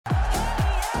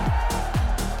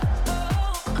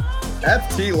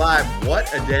FT Live,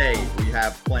 what a day we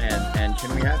have planned. And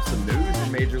can we have some news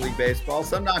in Major League Baseball?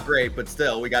 Some not great, but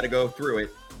still, we got to go through it.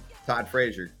 Todd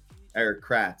Frazier, Eric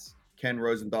Kratz, Ken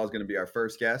Rosenthal is going to be our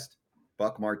first guest.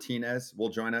 Buck Martinez will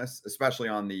join us, especially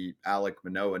on the Alek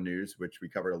Manoah news, which we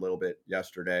covered a little bit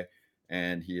yesterday,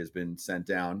 and he has been sent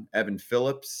down. Evan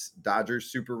Phillips,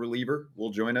 Dodgers super reliever,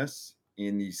 will join us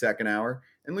in the second hour.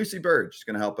 And Lucy Burge is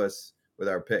going to help us with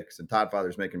our picks. And Todd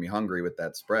Father's making me hungry with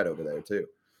that spread over there, too.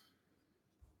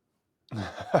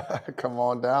 Come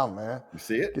on down, man. You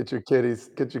see it? Get your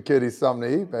kiddies something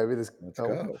to eat, baby. This Let's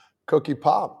go. Cookie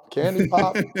pop, candy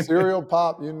pop, cereal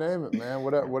pop, you name it, man.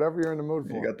 Whatever you're in the mood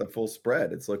for. You got the full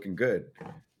spread. It's looking good.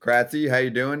 Kratzy, how you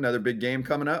doing? Another big game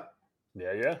coming up?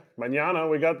 Yeah. Mañana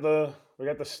we got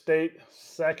the state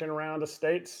second round of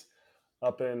states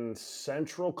up in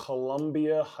Central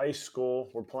Columbia High School.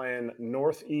 We're playing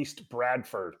Northeast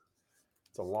Bradford.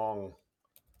 It's a long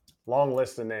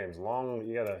list of names.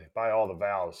 You gotta buy all the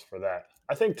vowels for that.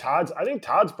 I think Todd's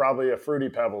probably a Fruity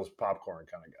Pebbles popcorn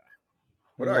kind of guy.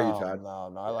 What are you, Todd?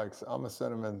 No. I'm a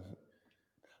cinnamon.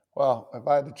 Well, if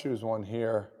I had to choose one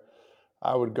here,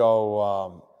 I would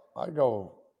go.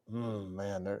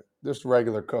 Just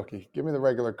regular cookie. Give me the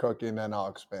regular cookie, and then I'll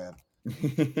expand.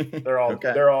 They're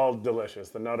all delicious.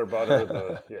 The Nutter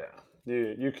Butter,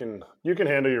 you can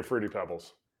handle your Fruity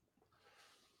Pebbles.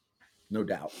 No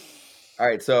doubt. All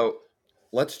right, so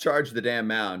let's charge the damn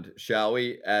mound, shall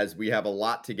we? As we have a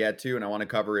lot to get to, and I want to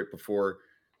cover it before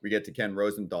we get to Ken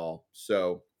Rosenthal.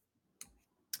 So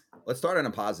let's start on a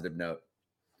positive note.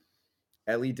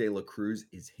 Elly De La Cruz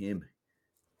is him.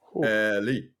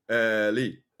 Elly.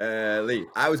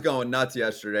 I was going nuts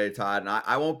yesterday, Todd, and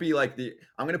I won't be like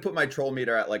I'm going to put my troll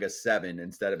meter at like a 7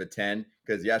 instead of a 10,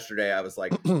 because yesterday I was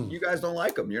like, you guys don't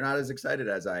like him. You're not as excited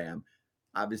as I am.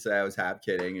 Obviously, I was half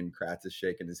kidding, and Kratz is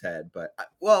shaking his head. But,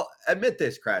 admit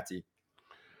this, Kratzy.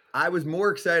 I was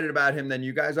more excited about him than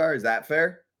you guys are. Is that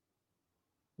fair?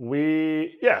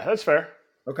 That's fair.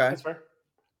 Okay. That's fair.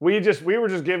 We were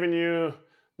just giving you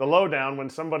the lowdown when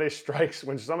somebody strikes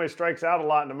out a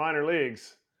lot in the minor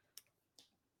leagues.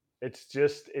 It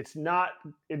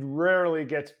rarely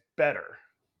gets better.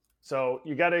 So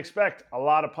you got to expect a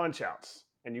lot of punch outs,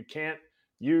 and you can't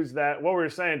use that. What we were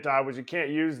saying, Todd, was you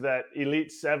can't use that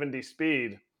elite 70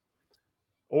 speed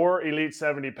or elite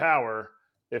 70 power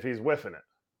if he's whiffing it.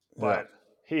 But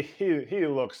he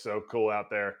looks so cool out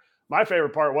there. My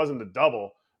favorite part wasn't the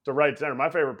double to right center.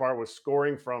 My favorite part was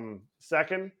scoring from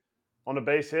second on a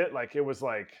base hit. Like, it was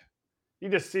like, you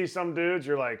just see some dudes,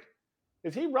 you're like,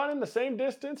 is he running the same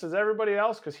distance as everybody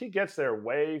else? Because he gets there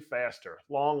way faster.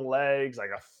 Long legs,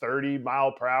 like a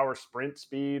 30-mile-per-hour sprint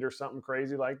speed or something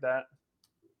crazy like that.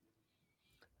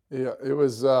 Yeah, it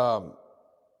was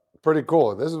pretty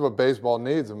cool. This is what baseball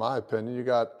needs, in my opinion. You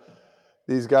got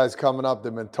these guys coming up.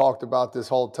 They've been talked about this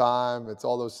whole time. It's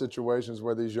all those situations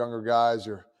where these younger guys,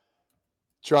 you're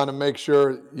trying to make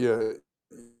sure you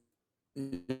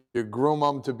groom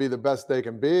them to be the best they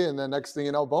can be, and then next thing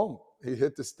you know, boom, he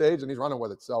hit the stage and he's running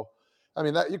with it. So, I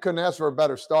mean, that you couldn't ask for a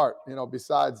better start,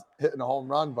 besides hitting a home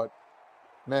run. But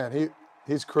man,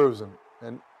 he's cruising,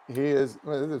 and this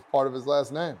is part of his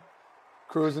last name,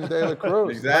 Cruising De La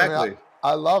Cruz. Exactly. I mean,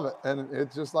 I love it, and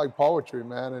it's just like poetry,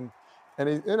 man. And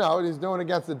he's he's doing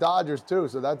against the Dodgers too,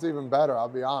 so that's even better. I'll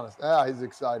be honest. Yeah, he's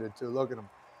excited too. Look at him.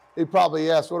 He probably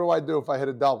asked, what do I do if I hit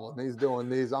a double? And he's doing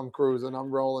these. I'm cruising.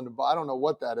 I'm rolling the ball. I don't know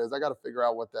what that is. I got to figure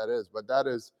out what that is. But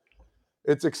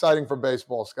it's exciting for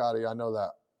baseball, Scotty. I know that.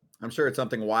 I'm sure it's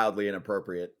something wildly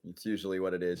inappropriate. It's usually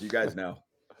what it is. You guys know,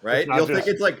 right? You'll think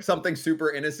it's like something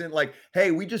super innocent, like,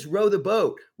 hey, we just row the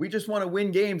boat. We just want to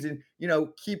win games and,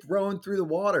 keep rowing through the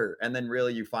water. And then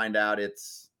really you find out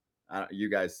it's, you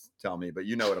guys tell me, but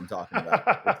you know what I'm talking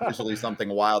about. It's usually something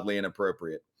wildly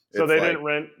inappropriate. So they didn't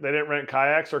rent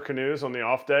kayaks or canoes on the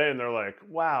off day, and they're like,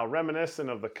 wow, reminiscent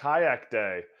of the kayak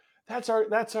day. That's our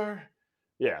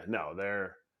no,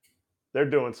 they're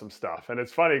doing some stuff. And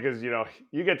it's funny because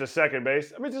you get to second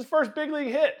base. I mean, it's his first big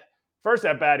league hit. First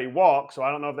at bat he walked, so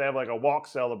I don't know if they have like a walk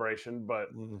celebration, but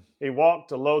he walked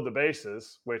to load the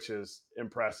bases, which is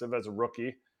impressive as a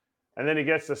rookie. And then he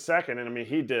gets to second, and I mean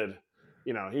he did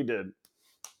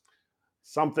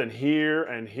something here,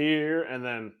 and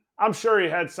then I'm sure he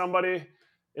had somebody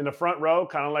in the front row,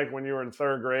 kind of like when you were in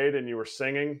third grade and you were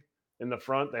singing in the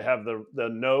front. They have the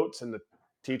notes, and the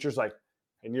teacher's like,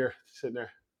 and you're sitting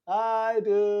there, I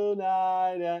do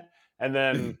not. And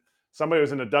then somebody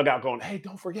was in the dugout going, hey,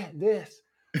 don't forget this.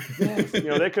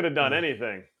 They could have done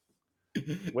anything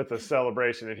with the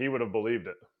celebration, and he would have believed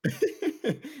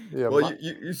it. Yeah. Well,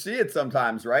 you see it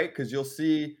sometimes, right? Because you'll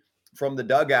see from the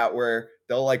dugout where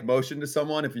they'll like motion to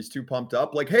someone if he's too pumped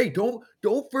up, like, "Hey, don't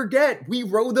forget, we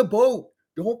row the boat.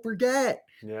 Don't forget."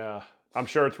 Yeah. I'm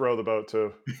sure it's row the boat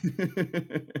too.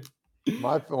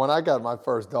 When I got my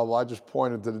first double, I just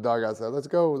pointed to the dugout and said, "Let's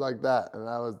go like that,"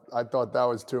 and I thought that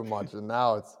was too much. And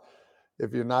now it's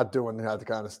if you're not doing that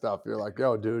kind of stuff, you're like,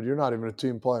 "Yo, dude, you're not even a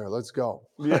team player. Let's go."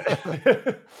 Yeah.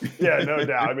 Yeah, no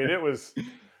doubt. I mean, there's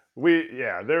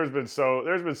been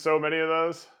so many of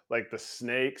those. Like the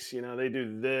snakes, they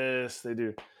do this, they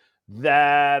do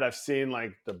that. I've seen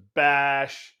like the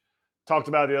bash. Talked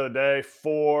about it the other day,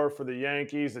 4 for the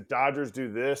Yankees. The Dodgers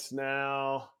do this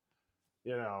now.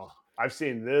 I've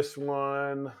seen this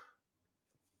one.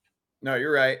 No,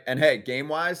 you're right. And hey,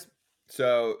 game-wise,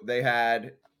 so they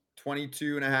had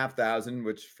 22,500,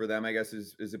 which for them, I guess,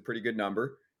 is a pretty good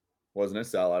number. Wasn't a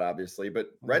sellout, obviously,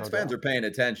 but Reds No fans doubt. are paying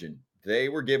attention. They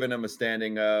were giving him a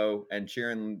standing O and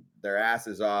cheering their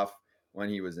asses off when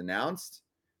he was announced,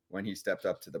 when he stepped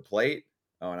up to the plate.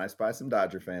 Oh, and I spy some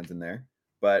Dodger fans in there,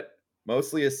 but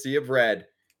mostly a sea of red.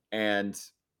 And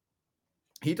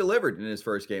he delivered in his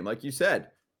first game, like you said.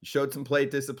 He showed some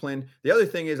plate discipline. The other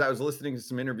thing is, I was listening to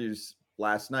some interviews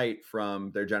last night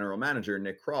from their general manager,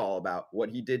 Nick Kroll, about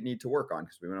what he did need to work on,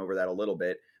 because we went over that a little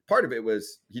bit. Part of it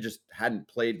was he just hadn't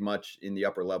played much in the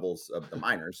upper levels of the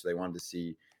minors, so they wanted to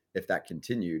see if that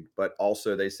continued. But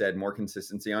also they said more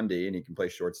consistency on D, and he can play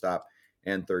shortstop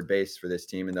and third base for this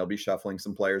team, and they'll be shuffling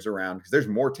some players around because there's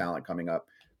more talent coming up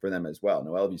for them as well.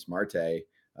 Noelvis Marte,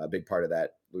 a big part of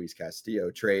that Luis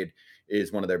Castillo trade,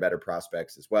 is one of their better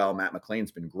prospects as well. Matt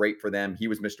McLain's been great for them. He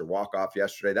was Mr. Walk-Off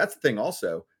yesterday. That's the thing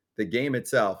also. The game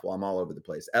itself, well, I'm all over the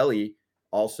place. Elly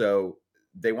also,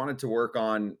 they wanted to work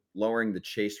on lowering the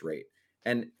chase rate.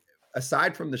 And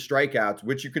aside from the strikeouts,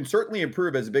 which you can certainly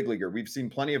improve as a big leaguer, we've seen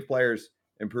plenty of players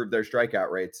improve their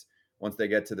strikeout rates once they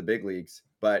get to the big leagues.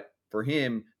 But for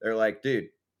him, they're like, dude,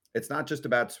 it's not just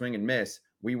about swing and miss.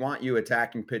 We want you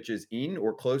attacking pitches in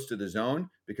or close to the zone,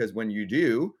 because when you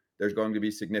do, there's going to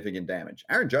be significant damage.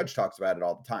 Aaron Judge talks about it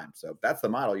all the time. So that's the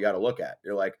model you got to look at.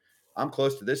 You're like, I'm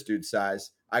close to this dude's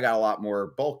size. I got a lot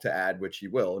more bulk to add, which he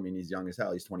will. I mean, he's young as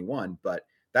hell. He's 21, but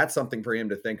that's something for him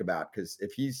to think about, because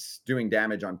if he's doing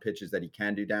damage on pitches that he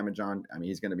can do damage on, I mean,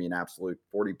 he's going to be an absolute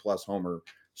 40-plus homer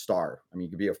star. I mean, he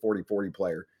could be a 40-40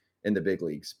 player in the big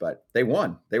leagues. But they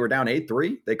won. They were down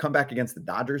 8-3. They come back against the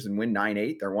Dodgers and win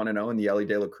 9-8. They're 1-0 in the Elly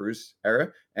De La Cruz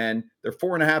era, and they're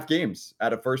 4.5 games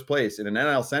out of first place in an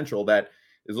NL Central that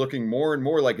is looking more and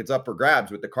more like it's up for grabs,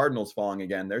 with the Cardinals falling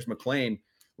again. There's McLain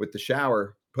with the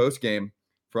shower post game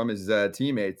from his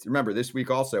teammates. Remember, this week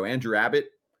also, Andrew Abbott,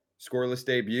 scoreless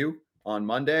debut on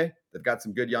Monday. They've got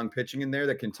some good young pitching in there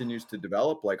that continues to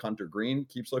develop, like Hunter Green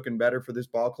keeps looking better for this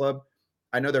ball club.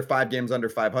 I know they're 5 games under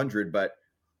 500, but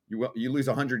you lose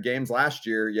 100 games last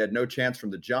year. You had no chance from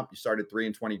the jump. You started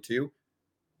 3-22.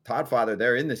 Todd Father,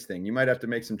 they're in this thing. You might have to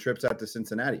make some trips out to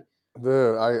Cincinnati.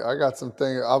 Dude, I got some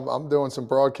things. I'm doing some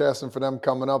broadcasting for them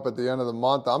coming up at the end of the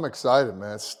month. I'm excited,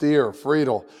 man. Steer,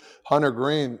 Friedel, Hunter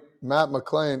Green, Matt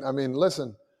McLain. I mean,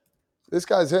 listen, this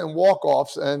guy's hitting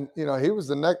walk-offs, and he was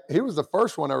the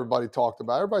first one everybody talked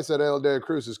about. Everybody said Elly De La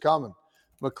Cruz is coming.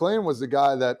 McLain was the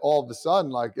guy that all of a sudden,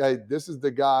 like, hey, this is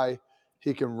the guy.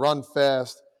 He can run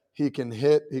fast. He can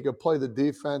hit. He can play the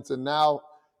defense. And now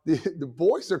the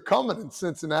boys are coming in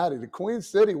Cincinnati. The Queen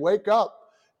City, wake up.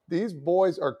 These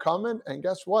boys are coming, and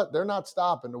guess what? They're not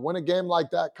stopping. To win a game like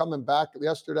that, coming back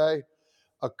yesterday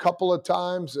a couple of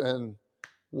times and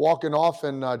walking off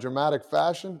in dramatic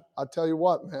fashion, I'll tell you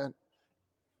what, man.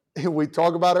 We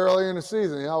talk about earlier in the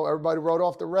season, everybody wrote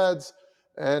off the Reds,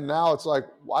 and now it's like,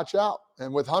 watch out.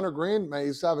 And with Hunter Green, man,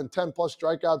 he's having 10-plus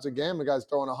strikeouts a game. The guy's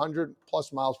throwing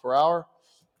 100-plus miles per hour.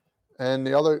 And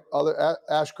the other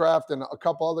Ashcraft and a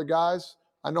couple other guys,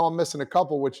 I know I'm missing a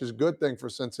couple, which is a good thing for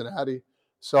Cincinnati.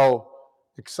 So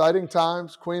exciting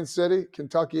times, Queen City,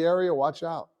 Kentucky area, watch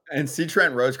out. And C.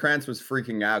 Trent Rosecrans was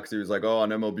freaking out because he was like, oh, on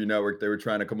MLB Network, they were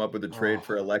trying to come up with a trade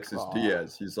for Alexis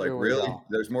Diaz. He's like, really? Go.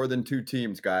 There's more than 2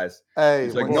 teams, guys. Hey,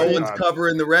 he's like, no one's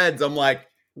covering the Reds. I'm like,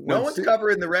 no one's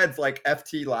covering the Reds like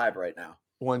FT Live right now.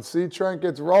 When C. Trent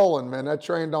gets rolling, man, that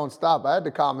train don't stop. I had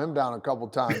to calm him down a couple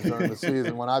times during the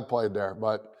season when I played there,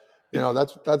 but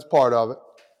that's part of it.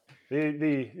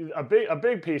 A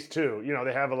big piece too.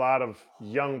 They have a lot of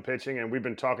young pitching, and we've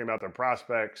been talking about their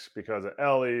prospects because of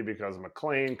Elly, because of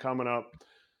McLain coming up.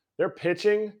 Their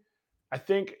pitching, I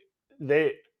think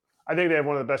they have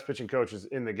one of the best pitching coaches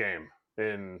in the game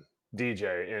in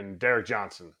DJ and Derek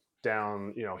Johnson.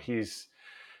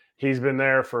 He's been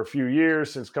there for a few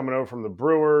years since coming over from the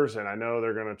Brewers, and I know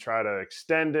they're going to try to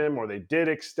extend him, or they did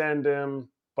extend him,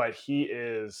 but he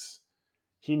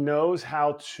knows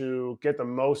how to get the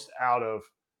most out of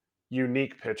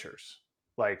unique pitchers.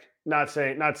 Like not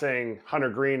saying Hunter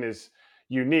Green is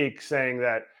unique, saying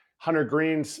that Hunter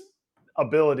Green's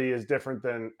ability is different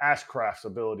than Ashcraft's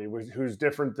ability, who's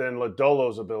different than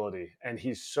Lodolo's ability. And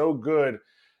he's so good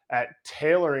at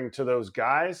tailoring to those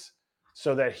guys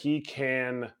so that he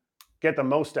can get the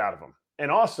most out of them. And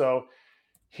also,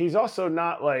 he's also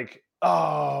not like,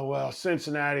 oh, well,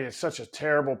 Cincinnati is such a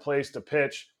terrible place to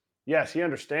pitch. Yes, he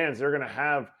understands they're going to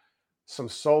have some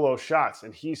solo shots,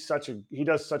 and he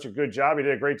does such a good job. He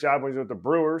did a great job when he was with the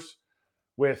Brewers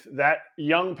with that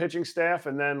young pitching staff,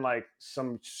 and then like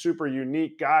some super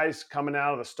unique guys coming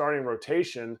out of the starting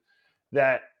rotation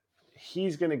that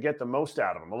he's going to get the most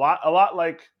out of them. A lot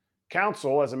like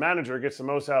Counsell as a manager gets the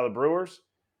most out of the Brewers.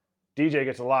 DJ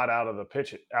gets a lot out of the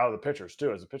pitchers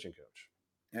too as a pitching coach.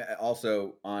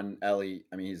 Also on Elly,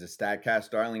 I mean, he's a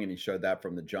StatCast darling, and he showed that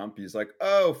from the jump. He's like,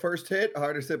 oh, first hit,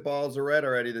 hardest hit balls are red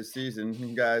already this season.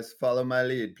 You guys, follow my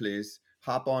lead, please.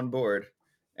 Hop on board.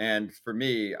 And for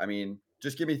me, I mean,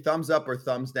 just give me thumbs up or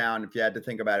thumbs down if you had to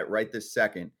think about it right this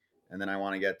second. And then I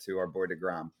want to get to our boy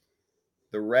deGrom.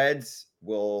 The Reds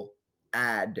will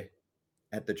add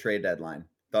at the trade deadline.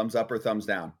 Thumbs up or thumbs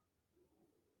down?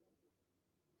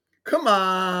 Come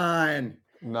on.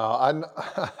 No,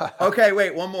 Okay,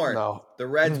 wait, one more. No. The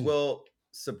Reds will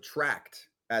subtract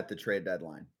at the trade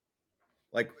deadline.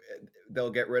 Like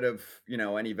they'll get rid of,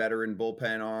 any veteran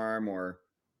bullpen arm or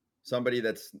somebody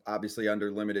that's obviously under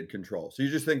limited control. So you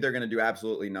just think they're going to do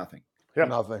absolutely nothing? Yeah.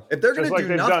 Nothing. If they're going to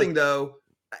do nothing, though,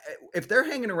 if they're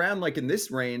hanging around like in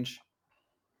this range,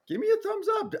 give me a thumbs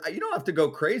up. You don't have to go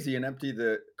crazy and empty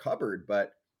the cupboard,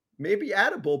 but maybe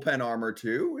add a bullpen arm or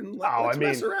two and let's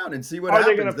mess around and see what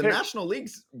happens. The National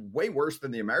League's way worse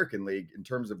than the American League in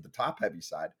terms of the top-heavy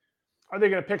side. Are they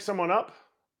going to pick someone up?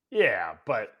 Yeah,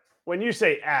 but when you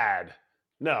say add,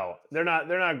 no, they're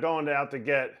not going out to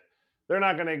get. They're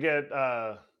not going to get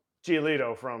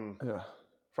Giolito from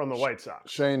the White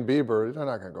Sox. Shane Bieber, they're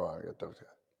not going to go out and get those guys.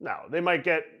 No, they might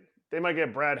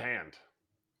get Brad Hand.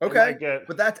 Okay,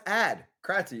 but that's add.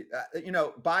 Kratzy,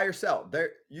 buy or sell.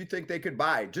 You think they could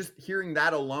buy? Just hearing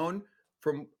that alone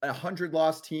from a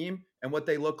 100-loss team and what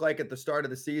they look like at the start of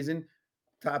the season,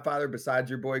 Top Father, besides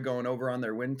your boy going over on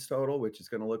their wins total, which is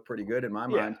going to look pretty good in my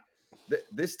mind.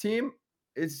 This team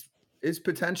is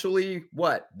potentially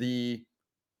the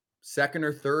second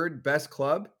or third best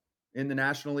club in the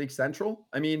National League Central.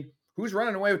 I mean, who's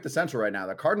running away with the Central right now?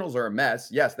 The Cardinals are a mess.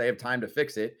 Yes, they have time to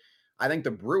fix it. I think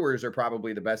the Brewers are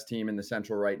probably the best team in the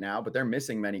Central right now, but they're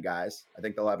missing many guys. I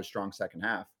think they'll have a strong second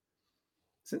half.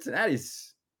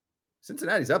 Cincinnati's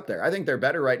up there. I think they're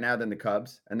better right now than the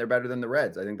Cubs, and they're better than the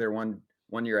Reds. I think they're one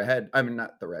year ahead. I mean,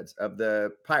 not the Reds, of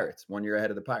the Pirates, 1 year ahead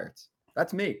of the Pirates.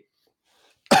 That's me.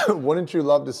 Wouldn't you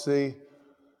love to see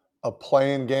a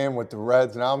playing game with the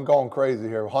Reds? Now I'm going crazy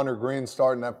here. Hunter Green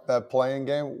starting that playing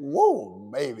game. Whoa,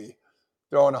 baby.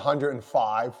 Throwing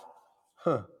 105.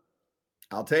 Huh.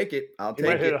 I'll take it. He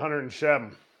might hit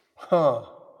 107. Huh.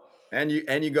 And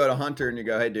you go to Hunter and you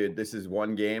go, hey, dude, this is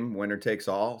one game, winner takes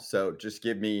all. So just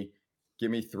give me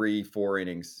 3-4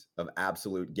 innings of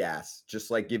absolute gas.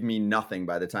 Just like give me nothing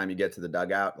by the time you get to the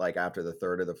dugout. Like after the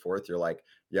third or the fourth, you're like,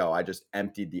 yo, I just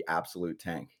emptied the absolute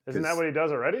tank. Isn't that what he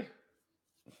does already?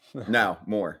 No,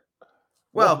 more.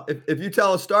 Well, if you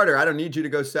tell a starter, I don't need you to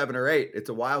go 7 or 8. It's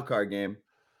a wild card game.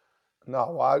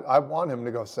 No, I want him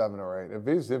to go 7 or 8.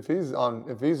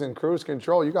 If he's in cruise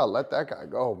control, you gotta let that guy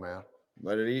go, man.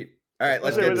 Let it eat. All right,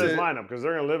 let's get to this lineup because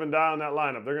they're gonna live and die on that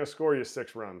lineup. They're gonna score you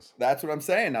 6 runs. That's what I'm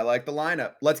saying. I like the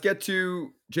lineup. Let's get to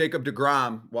Jacob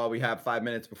deGrom while we have 5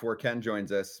 minutes before Ken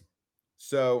joins us.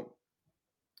 So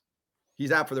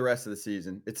he's out for the rest of the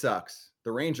season. It sucks.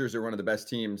 The Rangers are one of the best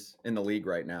teams in the league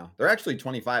right now. They're actually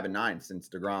 25-9 since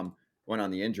deGrom went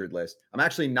on the injured list. I'm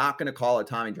actually not going to call it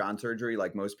Tommy John surgery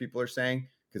like most people are saying,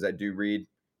 because I do read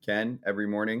Ken every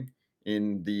morning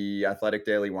in the Athletic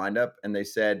Daily Windup, and they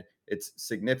said it's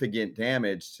significant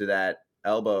damage to that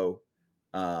elbow,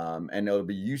 and it'll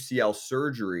be UCL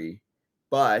surgery,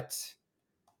 but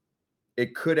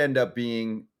it could end up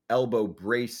being elbow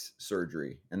brace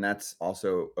surgery, and that's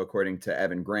also according to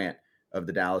Evan Grant of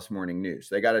the Dallas Morning News.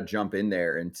 They got to jump in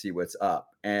there and see what's up.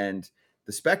 And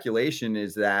the speculation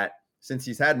is that since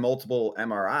he's had multiple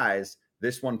MRIs,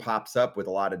 this one pops up with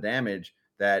a lot of damage,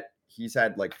 that he's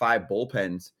had like 5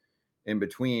 bullpens in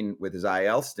between with his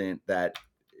IL stint, that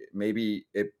maybe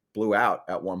it blew out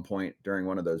at one point during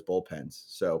one of those bullpens.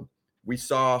 So we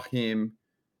saw him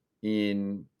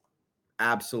in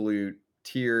absolute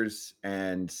tears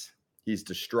and he's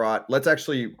distraught. Let's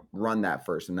actually run that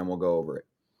first and then we'll go over it.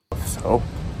 So,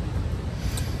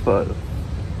 but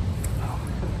all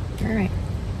right.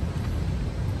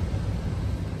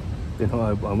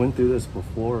 I went through this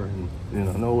before, and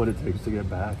know what it takes to get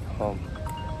back.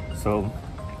 So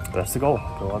that's the goal.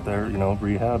 Go out there,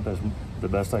 rehab as the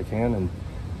best I can,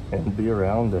 and be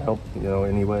around to help,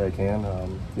 any way I can.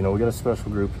 We got a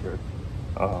special group here,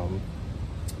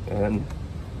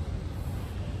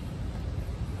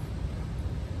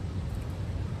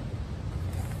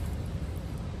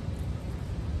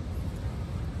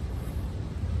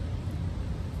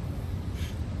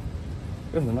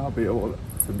 and then I'll be able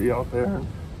to be out there and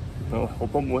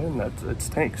help them win. It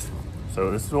stinks. So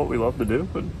this is what we love to do,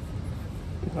 but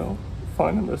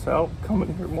finding this out,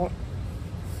 coming here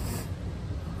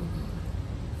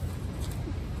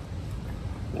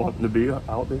wanting to be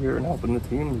out there and helping the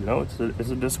team, it's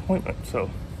a disappointment. So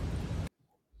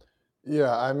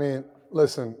Yeah, I mean,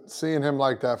 listen, seeing him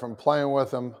like that, from playing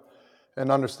with him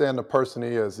and understand the person he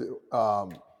is.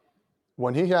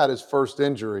 When he had his first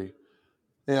injury,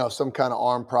 some kind of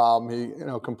arm problem, he,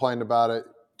 complained about it,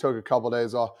 took a couple of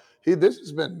days off. This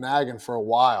has been nagging for a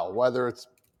while, whether it's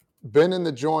been in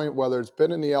the joint, whether it's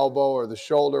been in the elbow or the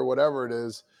shoulder, whatever it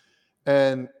is.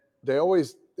 And they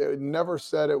never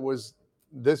said it was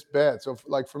this bad. So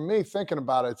like for me thinking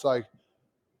about it, it's like,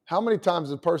 how many times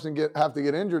does a person have to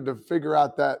get injured to figure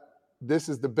out that this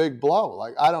is the big blow?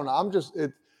 Like, I don't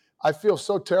know. I feel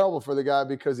so terrible for the guy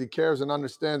because he cares and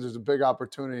understands there's a big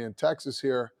opportunity in Texas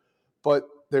here. But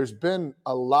there's been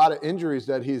a lot of injuries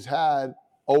that he's had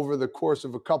over the course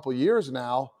of a couple years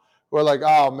now. We're like,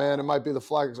 oh man, it might be the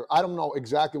flex. I don't know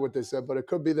exactly what they said, but it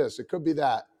could be this, it could be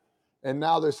that. And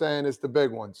now they're saying it's the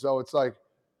big one. So it's like,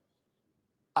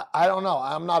 I don't know.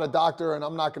 I'm not a doctor, and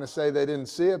I'm not going to say they didn't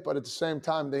see it, but at the same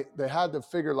time, they had to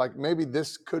figure, like, maybe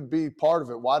this could be part of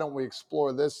it. Why don't we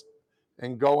explore this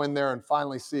and go in there and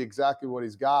finally see exactly what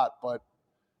he's got? But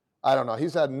I don't know.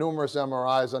 He's had numerous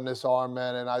MRIs on this arm,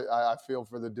 man, and I feel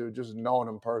for the dude just knowing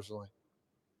him personally.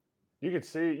 You could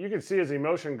see his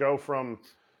emotion go from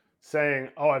saying,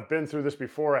 "Oh, I've been through this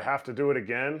before. I have to do it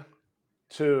again,"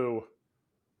 to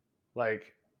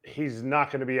like he's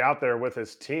not going to be out there with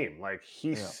his team. Like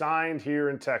he signed here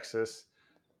in Texas,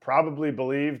 probably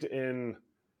believed in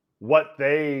what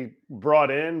they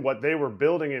brought in, what they were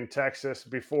building in Texas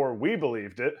before we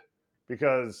believed it,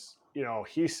 because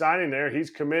he's signing there,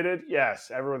 he's committed. Yes,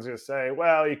 everyone's going to say,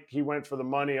 well, he went for the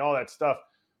money, all that stuff.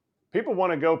 People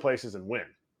want to go places and win.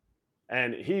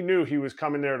 And he knew he was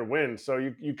coming there to win. So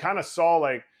you kind of saw,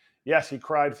 like, yes, he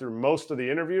cried through most of the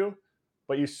interview,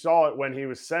 but you saw it when he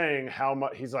was saying how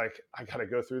much he's like, I got to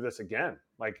go through this again.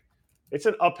 Like, it's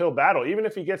an uphill battle. Even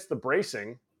if he gets the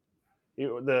bracing,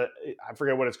 I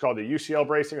forget what it's called, the UCL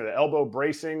bracing or the elbow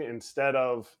bracing instead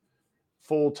of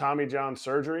full Tommy John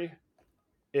surgery,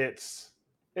 it's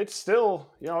still,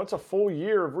 it's a full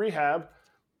year of rehab,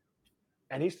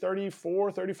 and he's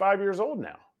 34, 35 years old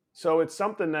now. So it's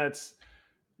something that's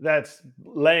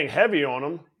laying heavy on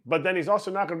him, but then he's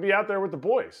also not going to be out there with the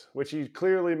boys, which he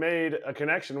clearly made a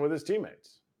connection with his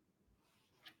teammates.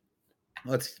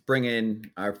 Let's bring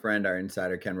in our friend, our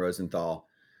insider, Ken Rosenthal,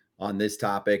 on this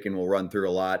topic, and we'll run through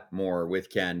a lot more with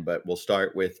Ken, but we'll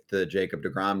start with the Jacob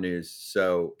deGrom news.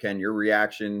 So, Ken, your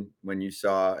reaction when you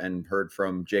saw and heard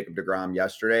from Jacob deGrom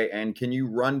yesterday, and can you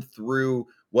run through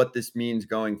what this means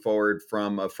going forward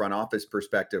from a front office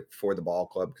perspective for the ball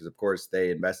club? Because, of course, they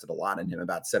invested a lot in him,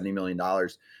 about $70 million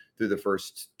through the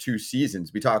first two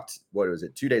seasons. We talked,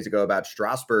 2 days ago, about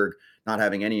Strasburg not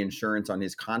having any insurance on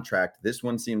his contract. This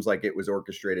one seems like it was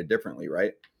orchestrated differently,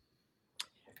 right?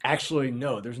 Actually,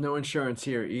 no, there's no insurance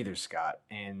here either, Scott.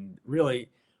 And really,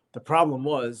 the problem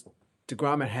was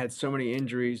deGrom had so many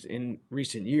injuries in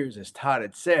recent years, as Todd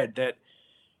had said, that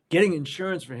getting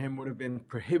insurance for him would have been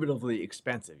prohibitively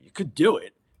expensive. You could do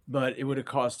it, but it would have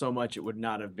cost so much it would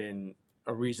not have been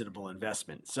a reasonable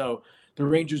investment. So the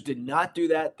Rangers did not do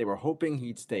that. They were hoping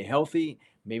he'd stay healthy.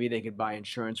 Maybe they could buy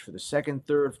insurance for the second,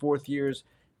 third, fourth years,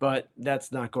 but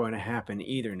that's not going to happen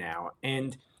either now.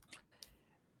 And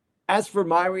as for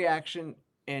my reaction,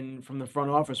 and from the front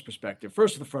office perspective,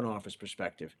 first, the front office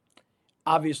perspective,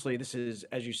 obviously this is,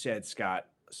 as you said, Scott,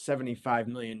 $75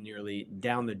 million nearly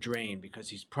down the drain because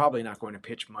he's probably not going to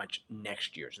pitch much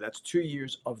next year. So that's 2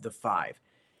 years of the 5.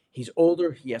 He's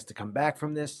older. He has to come back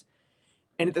from this.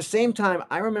 And at the same time,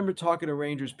 I remember talking to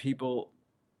Rangers people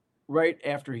right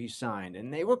after he signed,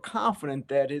 and they were confident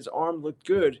that his arm looked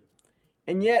good.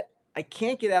 And yet, I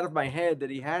can't get out of my head that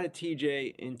he had a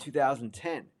TJ in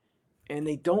 2010. And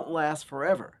they don't last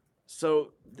forever.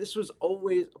 So this was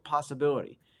always a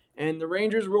possibility. And the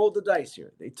Rangers rolled the dice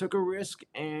here. They took a risk,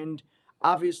 and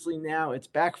obviously now it's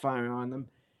backfiring on them.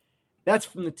 That's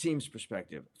from the team's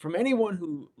perspective. From anyone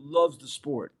who loves the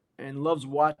sport and loves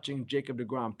watching Jacob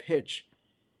deGrom pitch,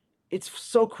 it's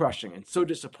so crushing and so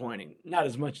disappointing. Not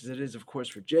as much as it is, of course,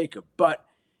 for Jacob, but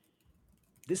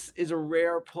this is a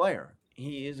rare player.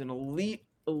 He is an elite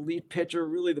pitcher,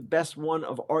 really the best one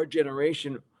of our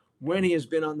generation when he has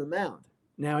been on the mound.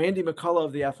 Now, Andy McCullough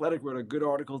of The Athletic wrote a good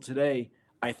article today,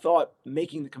 I thought,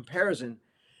 making the comparison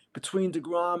between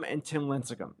deGrom and Tim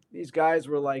Lincecum. These guys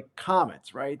were like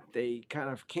comets, right? They kind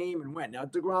of came and went. Now,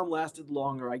 deGrom lasted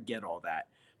longer. I get all that.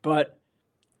 But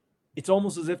it's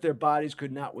almost as if their bodies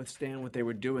could not withstand what they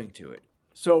were doing to it.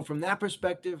 So from that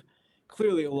perspective,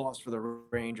 clearly a loss for the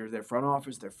Rangers, their front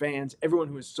office, their fans, everyone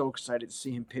who is so excited to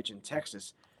see him pitch in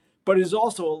Texas. But it is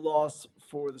also a loss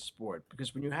for the sport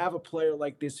because when you have a player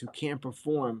like this who can't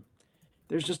perform,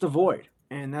 there's just a void.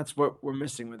 And that's what we're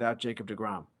missing without Jacob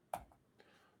deGrom.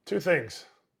 Two things.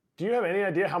 Do you have any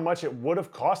idea how much it would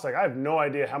have cost? Like, I have no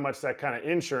idea how much that kind of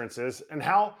insurance is. And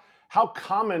how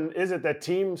common is it that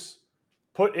teams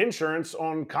put insurance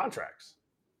on contracts?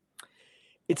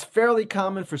 It's fairly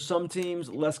common for some teams,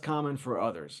 less common for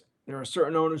others. There are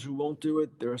certain owners who won't do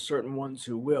it. There are certain ones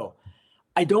who will.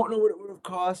 I don't know what it would have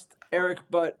cost, Eric,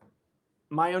 but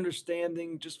my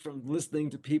understanding just from listening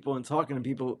to people and talking to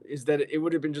people is that it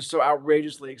would have been just so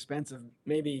outrageously expensive,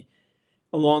 maybe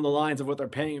along the lines of what they're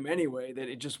paying him anyway, that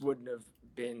it just wouldn't have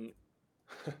been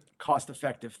a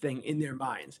cost-effective thing in their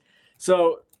minds.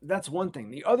 So that's one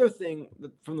thing. The other thing,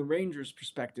 from the Rangers'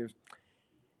 perspective,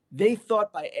 they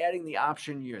thought by adding the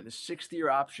option year, the 6th-year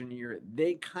option year,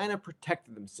 they kind of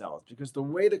protected themselves because the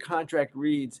way the contract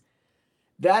reads,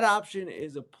 that option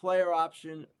is a player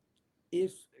option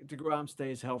if deGrom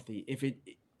stays healthy. If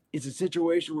it's a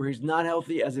situation where he's not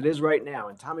healthy, as it is right now,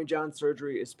 and Tommy John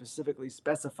surgery is specifically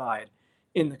specified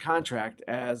in the contract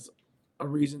as a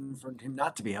reason for him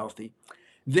not to be healthy,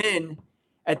 then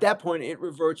at that point it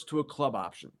reverts to a club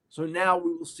option. So now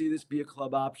we will see this be a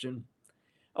club option.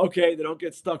 Okay, they don't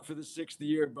get stuck for the 6th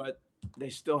year, but they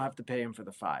still have to pay him for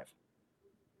the 5.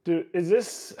 Dude, is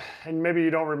this, and maybe you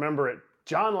don't remember it,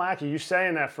 John Lackey, you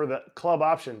saying that for the club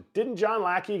option. Didn't John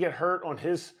Lackey get hurt on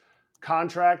his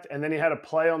contract and then he had to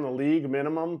play on the league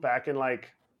minimum back in like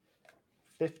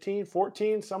 15,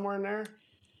 14, somewhere in there?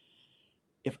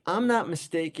 If I'm not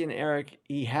mistaken, Eric,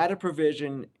 he had a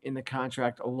provision in the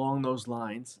contract along those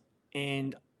lines,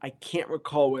 and I can't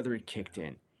recall whether it kicked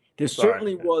in. There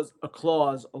certainly was a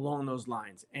clause along those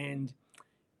lines, and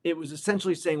it was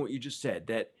essentially saying what you just said,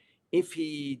 that if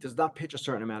he does not pitch a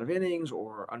certain amount of innings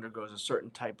or undergoes a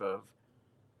certain type of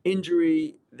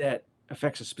injury that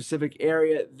affects a specific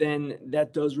area, then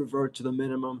that does revert to the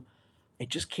minimum. I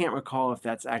just can't recall if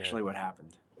that's actually what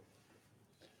happened.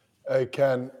 Hey,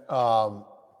 Ken,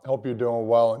 hope you're doing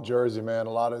well in Jersey, man.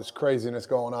 A lot of this craziness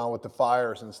going on with the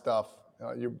fires and stuff.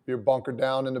 You're bunkered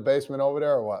down in the basement over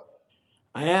there or what?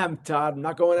 I am, Todd. I'm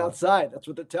not going outside. That's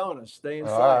what they're telling us. Stay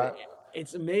inside. Right.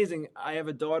 It's amazing. I have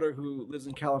a daughter who lives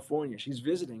in California. She's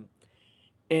visiting.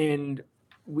 And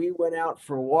we went out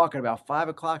for a walk at about 5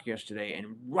 o'clock yesterday.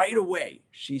 And right away,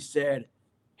 she said,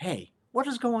 hey, what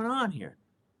is going on here?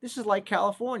 This is like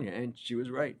California. And she was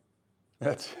right.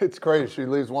 It's crazy. She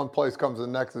leaves one place, comes to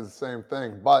the next, is the same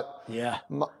thing. But yeah,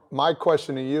 my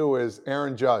question to you is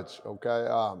Aaron Judge, okay?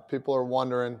 People are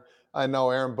wondering. I know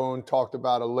Aaron Boone talked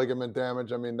about a ligament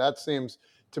damage. I mean, that seems,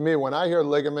 to me, when I hear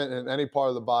ligament in any part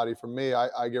of the body, for me,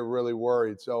 I get really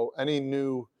worried. So any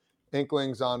new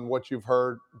inklings on what you've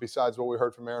heard besides what we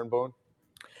heard from Aaron Boone?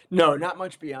 No, not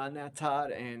much beyond that,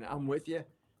 Todd, and I'm with you.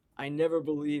 I never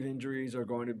believe injuries are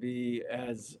going to be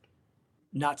as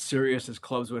not serious as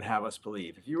clubs would have us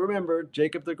believe. If you remember,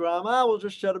 Jacob deGrom, we'll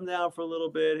just shut him down for a little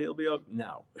bit. He'll be up.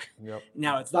 No. Yep.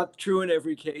 Now, it's not true in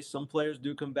every case. Some players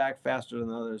do come back faster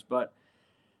than others, but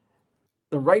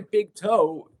the right big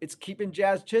toe, it's keeping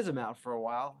Jazz Chisholm out for a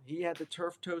while. He had the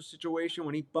turf toe situation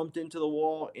when he bumped into the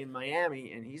wall in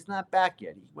Miami, and he's not back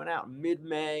yet. He went out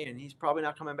mid-May, and he's probably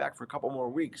not coming back for a couple more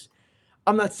weeks.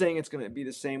 I'm not saying it's going to be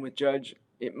the same with Judge.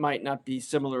 It might not be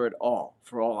similar at all,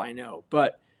 for all I know,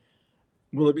 but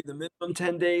will it be the minimum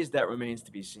 10 days? That remains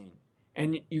to be seen.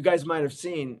 And you guys might have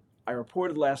seen, I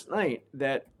reported last night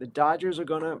that the Dodgers are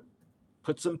going to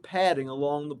put some padding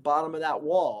along the bottom of that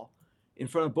wall in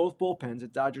front of both bullpens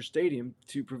at Dodger Stadium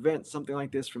to prevent something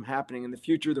like this from happening in the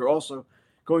future. They're also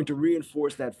going to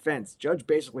reinforce that fence. Judge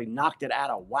basically knocked it out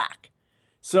of whack.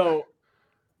 So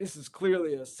this is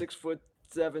clearly a 6'7",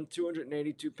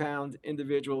 282-pound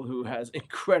individual who has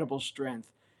incredible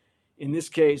strength. In this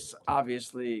case,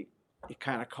 obviously, it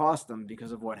kind of cost them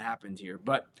because of what happened here.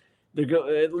 But they're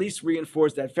going to at least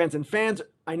reinforce that fence. And fans,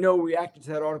 I know, reacted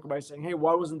to that article by saying, hey,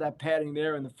 why wasn't that padding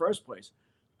there in the first place?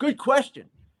 Good question.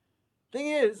 Thing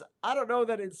is, I don't know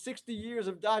that in 60 years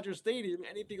of Dodger Stadium,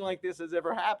 anything like this has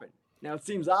ever happened. Now, it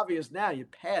seems obvious now you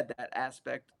pad that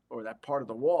aspect or that part of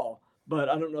the wall, but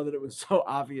I don't know that it was so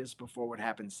obvious before what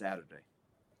happened Saturday.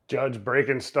 Judge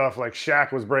breaking stuff like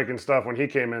Shaq was breaking stuff when he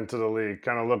came into the league.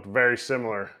 Kind of looked very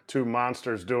similar. Two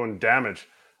monsters doing damage.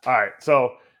 All right,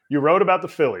 so you wrote about the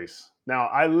Phillies. Now,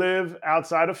 I live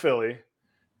outside of Philly,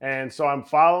 and so I'm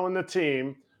following the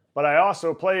team, but I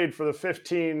also played for the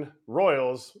 15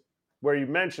 Royals, where you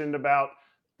mentioned about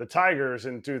the Tigers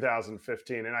in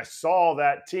 2015. And I saw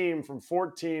that team from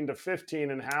 14 to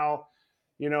 15 and how,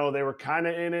 they were kind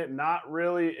of in it, not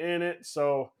really in it.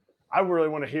 So I really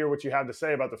want to hear what you have to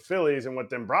say about the Phillies and what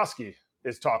Dombrowski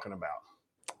is talking about.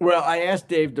 Well, I asked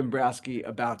Dave Dombrowski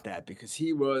about that because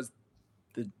he was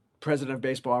the president of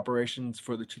baseball operations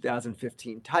for the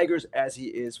 2015 Tigers, as he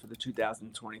is for the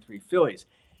 2023 Phillies.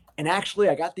 And actually,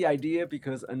 I got the idea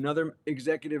because another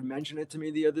executive mentioned it to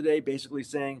me the other day, basically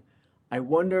saying, I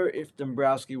wonder if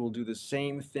Dombrowski will do the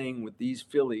same thing with these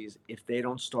Phillies if they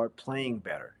don't start playing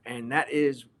better. And that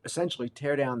is essentially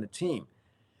tear down the team.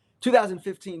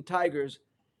 2015 Tigers,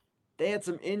 they had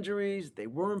some injuries. They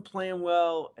weren't playing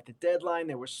well. At the deadline,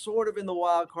 they were sort of in the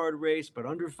wild card race, but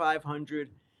under 500.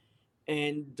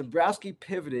 And Dombrowski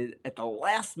pivoted at the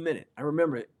last minute. I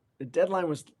remember it. The deadline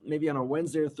was maybe on a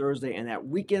Wednesday or Thursday, and that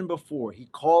weekend before, he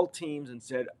called teams and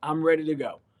said, I'm ready to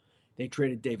go. They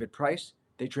traded David Price,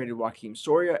 they traded Joakim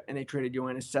Soria, and they traded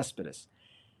Yoenis Cespedes.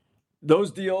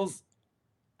 Those deals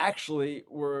actually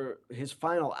were his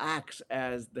final acts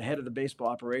as the head of the baseball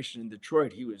operation in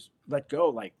Detroit. He was let go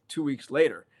like 2 weeks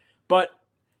later. But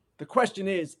the question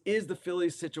is the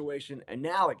Phillies situation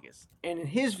analogous? And in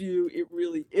his view, it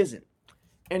really isn't.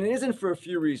 And it isn't for a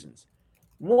few reasons.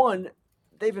 One,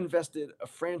 they've invested a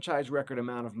franchise record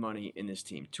amount of money in this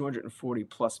team, 240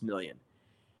 plus million.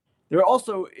 There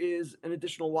also is an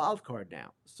additional wild card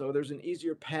now. So there's an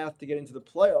easier path to get into the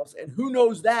playoffs. And who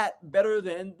knows that better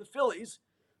than the Phillies,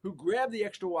 who grabbed the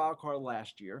extra wild card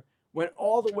last year, went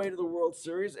all the way to the World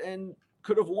Series, and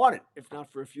could have won it if not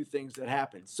for a few things that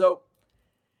happened. So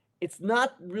it's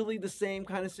not really the same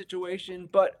kind of situation,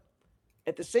 but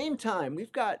at the same time,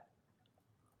 we've got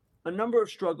a number of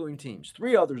struggling teams,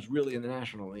 three others really in the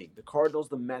National League, the Cardinals,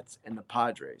 the Mets, and the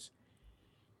Padres.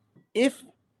 If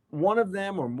one of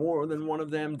them or more than one of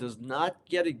them does not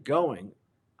get it going,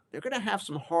 they're going to have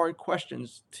some hard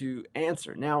questions to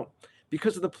answer. Now,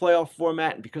 because of the playoff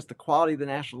format and because the quality of the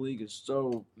National League is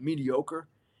so mediocre,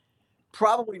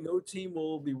 probably no team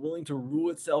will be willing to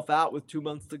rule itself out with 2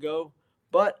 months to go.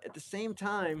 But at the same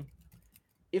time,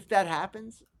 if that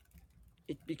happens,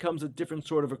 it becomes a different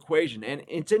sort of equation. And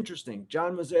it's interesting.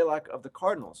 John Mozeliak of the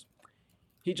Cardinals,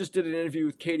 he just did an interview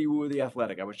with Katie Wu of The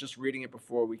Athletic. I was just reading it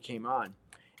before we came on.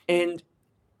 And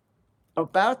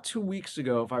about 2 weeks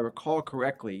ago, if I recall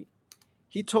correctly,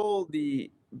 he told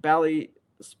the Bally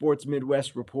Sports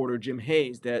Midwest reporter Jim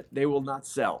Hayes that they will not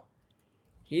sell.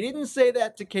 He didn't say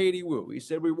that to Katie Wu. He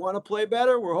said, we want to play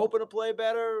better. We're hoping to play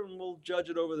better, and we'll judge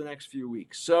it over the next few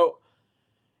weeks. So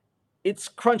it's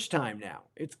crunch time now.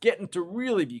 It's getting to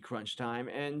really be crunch time,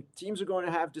 and teams are going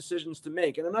to have decisions to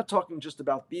make. And I'm not talking just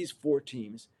about these four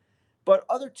teams, but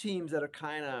other teams that are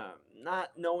kind of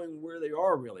not knowing where they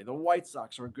are really. The White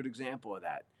Sox are a good example of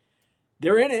that.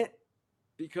 They're in it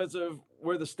because of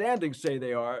where the standings say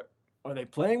they are. Are they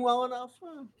playing well enough?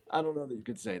 I don't know that you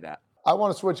could say that. I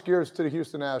want to switch gears to the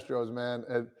Houston Astros, man.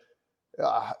 And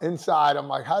inside, I'm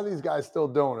like, how are these guys still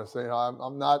doing this?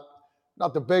 I'm not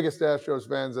the biggest Astros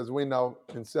fans, as we know,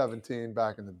 in 17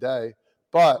 back in the day.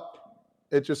 But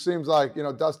it just seems like,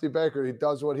 Dusty Baker, he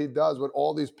does what he does with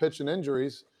all these pitching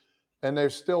injuries, and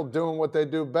they're still doing what they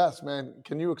do best, man.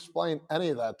 Can you explain any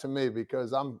of that to me?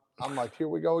 Because I'm like, here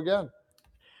we go again.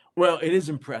 Well, it is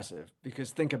impressive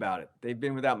because think about it. They've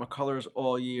been without McCullers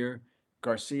all year,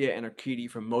 Garcia and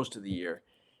Urquidy for most of the year.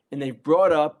 And they've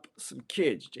brought up some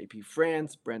kids, JP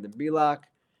France, Brandon Bielak,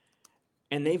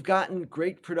 and they've gotten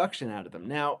great production out of them.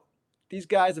 Now, these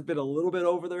guys have been a little bit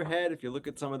over their head. If you look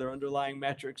at some of their underlying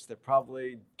metrics, they're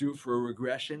probably due for a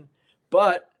regression.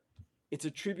 But it's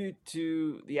a tribute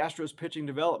to the Astros pitching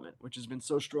development, which has been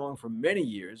so strong for many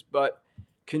years, but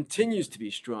continues to be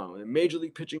strong. Their major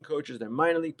league pitching coaches, their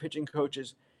minor league pitching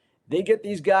coaches, they get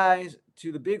these guys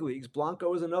to the big leagues.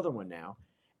 Blanco is another one now,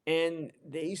 and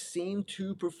they seem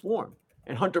to perform.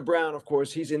 And Hunter Brown, of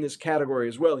course, he's in this category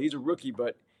as well. He's a rookie,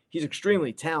 but he's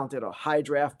extremely talented, a high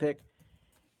draft pick.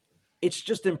 It's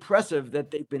just impressive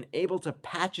that they've been able to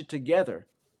patch it together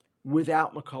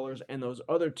without McCullers and those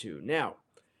other two. Now,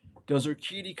 does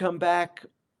Urquidy come back?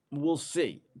 We'll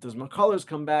see. Does McCullers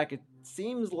come back? It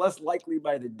seems less likely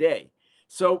by the day.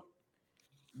 So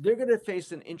they're going to face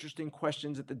some interesting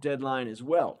questions at the deadline as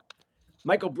well.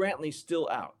 Michael Brantley's still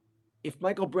out. if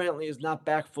Michael Brantley is not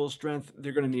back full strength,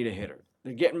 they're going to need a hitter.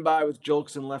 They're getting by with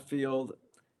Jolks in left field,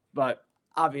 but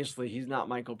obviously he's not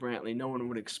Michael Brantley. No one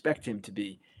would expect him to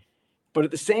be. But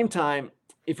at the same time,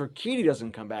 if Urquidy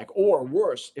doesn't come back, or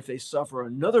worse, if they suffer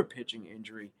another pitching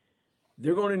injury,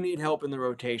 they're going to need help in the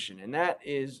rotation. And that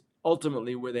is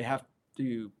ultimately where they have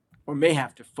to, or may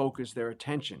have to, focus their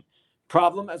attention.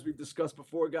 Problem, as we've discussed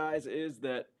before, guys, is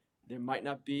that there might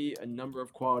not be a number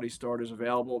of quality starters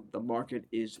available. The market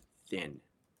is thin.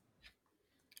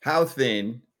 How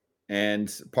thin?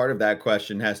 And part of that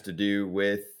question has to do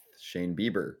with Shane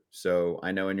Bieber. So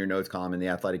I know in your notes column in The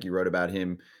Athletic, you wrote about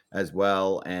him as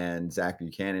well. And Zach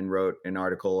Buchanan wrote an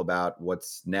article about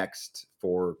what's next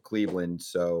for Cleveland.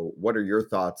 So what are your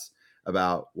thoughts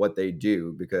about what they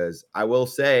do? Because I will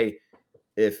say,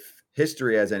 if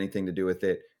history has anything to do with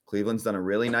it, Cleveland's done a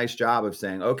really nice job of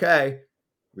saying, okay,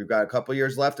 we've got a couple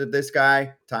years left of this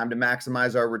guy, time to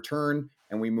maximize our return,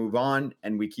 and we move on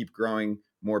and we keep growing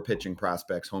more pitching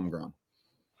prospects homegrown.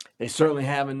 They certainly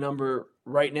have a number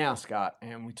right now, Scott.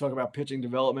 And we talk about pitching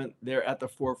development, they're at the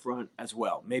forefront as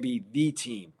well. Maybe the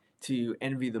team to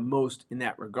envy the most in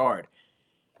that regard.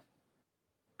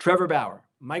 Trevor Bauer,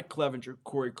 Mike Clevenger,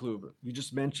 Corey Kluber. You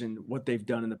just mentioned what they've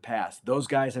done in the past. Those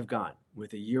guys have gone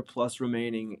with a year plus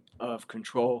remaining of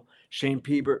control. Shane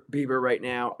Bieber right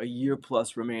now, a year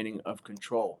plus remaining of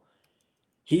control.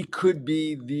 He could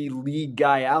be the lead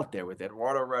guy out there with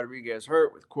Eduardo Rodriguez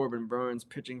hurt, with Corbin Burns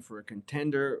pitching for a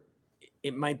contender.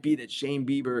 It might be that Shane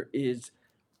Bieber is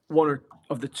one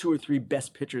of the 2 or 3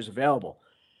 best pitchers available.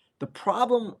 The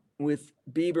problem with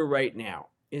Bieber right now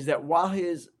is that while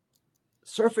his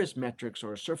surface metrics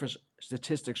or surface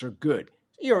statistics are good,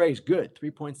 ERA is good,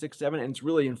 3.67, and it's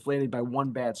really inflated by one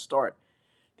bad start.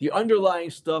 The underlying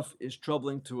stuff is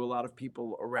troubling to a lot of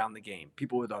people around the game,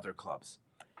 people with other clubs.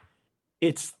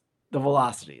 It's the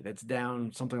velocity that's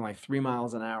down something like 3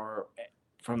 miles an hour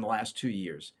from the last 2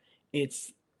 years.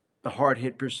 It's the hard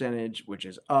hit percentage, which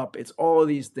is up. It's all of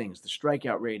these things. The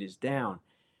strikeout rate is down.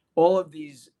 All of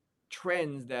these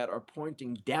trends that are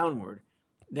pointing downward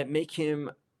that make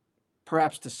him,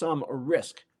 perhaps to some, a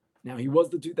risk. Now, he was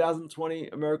the 2020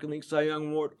 American League Cy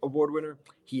Young Award winner.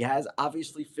 He has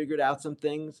obviously figured out some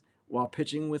things while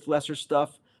pitching with lesser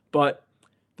stuff. But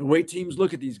the way teams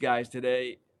look at these guys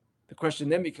today, the question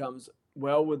then becomes,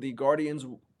 well, would the Guardians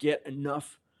get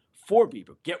enough for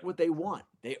Bieber, get what they want?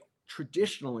 They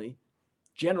traditionally,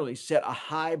 generally set a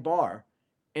high bar,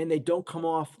 and they don't come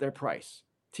off their price.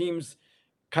 Teams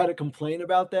kind of complain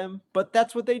about them, but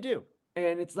that's what they do.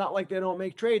 And it's not like they don't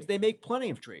make trades. They make plenty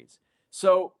of trades.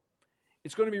 So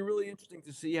it's going to be really interesting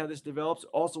to see how this develops.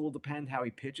 Also will depend how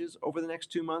he pitches over the next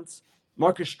 2 months.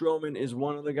 Marcus Stroman is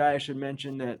one of the guys I should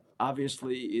mention that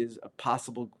obviously is a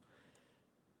possible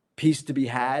piece to be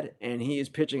had, and he is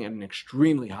pitching at an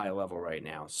extremely high level right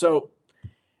now. So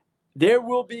there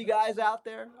will be guys out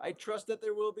there. I trust that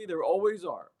there will be. There always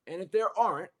are. And if there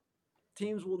aren't,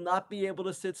 teams will not be able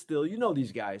to sit still. You know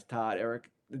these guys, Todd, Eric,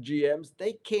 the GMs.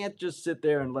 They can't just sit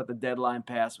there and let the deadline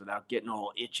pass without getting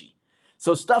all itchy.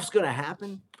 So stuff's going to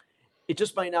happen. It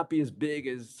just might not be as big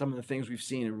as some of the things we've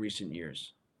seen in recent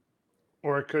years.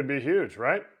 Or it could be huge,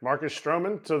 right? Marcus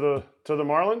Stroman to the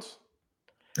Marlins.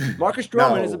 Marcus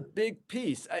Stroman is a big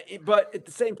piece, but at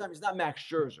the same time, he's not Max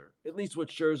Scherzer, at least what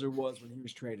Scherzer was when he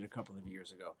was traded a couple of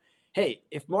years ago. Hey,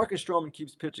 if Marcus Stroman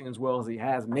keeps pitching as well as he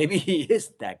has, maybe he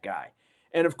is that guy.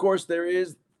 And, of course, there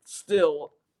is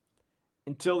still,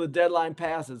 until the deadline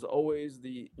passes, always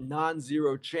the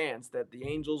non-zero chance that the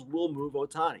Angels will move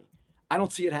Ohtani. I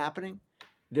don't see it happening.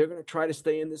 They're going to try to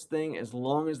stay in this thing as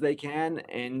long as they can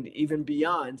and even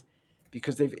beyond,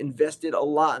 because they've invested a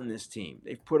lot in this team.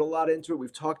 They've put a lot into it.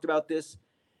 We've talked about this,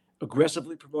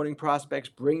 aggressively promoting prospects,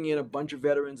 bringing in a bunch of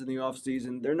veterans in the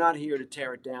offseason. They're not here to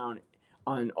tear it down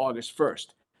on August 1st.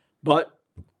 But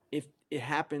if it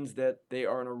happens that they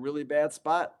are in a really bad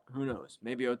spot, who knows?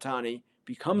 Maybe Ohtani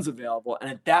becomes available. And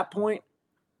at that point,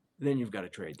 then you've got a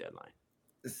trade deadline.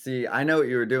 See, I know what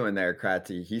you were doing there,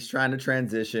 Kratzy. He's trying to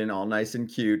transition all nice and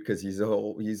cute because he's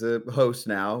a host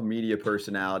now, media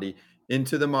personality,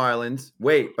 into the Marlins.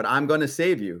 Wait, but I'm going to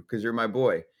save you because you're my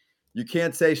boy. You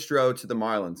can't say Stro to the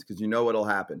Marlins because you know what'll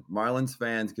happen. Marlins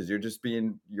fans, because you're just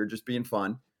being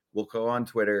fun, will go on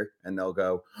Twitter and they'll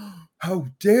go, "How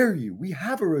dare you? We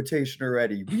have a rotation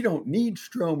already. We don't need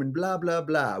Stroman, blah, blah,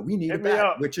 blah. We need a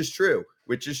bat," which is true.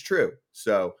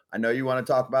 So I know you want to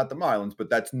talk about the Marlins, but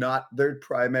that's not their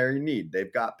primary need.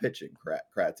 They've got pitching,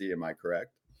 Kratzy. Am I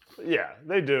correct? Yeah,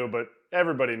 they do, but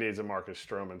everybody needs a Marcus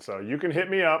Stroman. So you can hit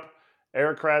me up,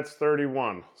 Eric Kratz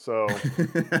 31. So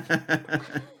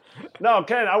no,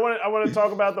 Ken, I want to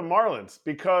talk about the Marlins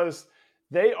because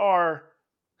they are.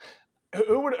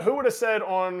 who would have said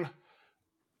on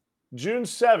June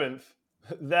 7th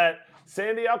that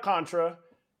Sandy Alcantara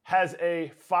has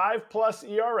a 5+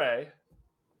 ERA?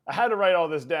 I had to write all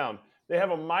this down. They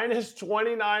have a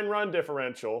 -29 run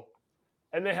differential,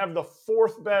 and they have the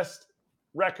 4th best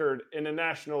record in the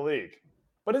National League.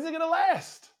 But is it going to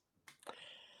last?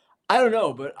 I don't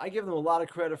know, but I give them a lot of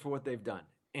credit for what they've done.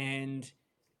 And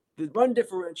the run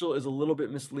differential is a little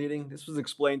bit misleading. This was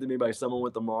explained to me by someone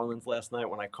with the Marlins last night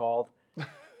when I called.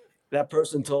 That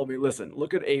person told me, listen,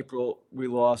 look at April. We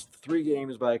lost 3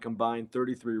 games by a combined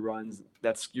 33 runs.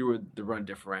 That skewered the run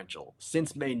differential.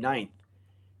 Since May 9th,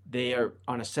 they are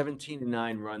on a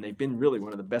 17-9 run. They've been really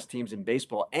one of the best teams in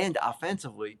baseball. And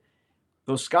offensively,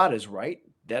 though Scott is right,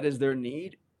 that is their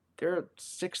need. They're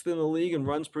 6th in the league in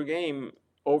runs per game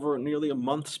over nearly a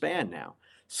month span now.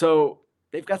 So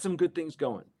they've got some good things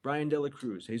going. Brian De La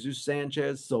Cruz, Jesus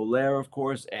Sanchez, Soler, of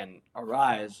course, and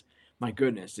Arraez. My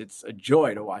goodness, it's a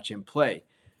joy to watch him play.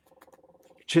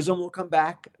 Chisholm will come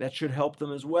back. That should help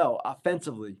them as well.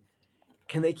 Offensively,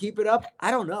 can they keep it up?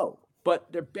 I don't know.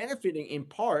 But they're benefiting in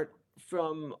part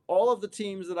from all of the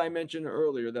teams that I mentioned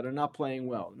earlier that are not playing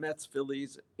well. Mets,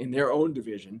 Phillies in their own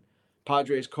division,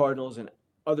 Padres, Cardinals, and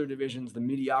other divisions, the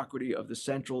mediocrity of the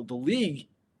Central. The league,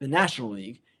 the National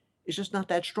League, is just not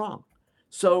that strong.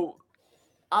 So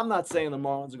I'm not saying the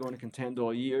Marlins are going to contend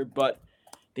all year, but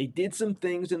they did some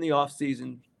things in the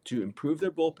offseason to improve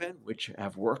their bullpen, which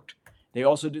have worked. They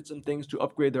also did some things to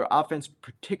upgrade their offense,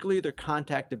 particularly their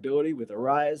contact ability with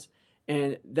Arraez,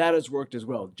 and that has worked as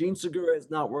well. Gene Segura has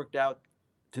not worked out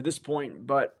to this point,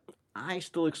 but I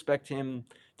still expect him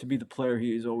to be the player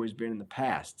he has always been in the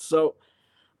past. So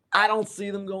I don't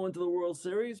see them going to the World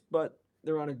Series, but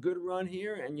they're on a good run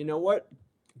here, and you know what?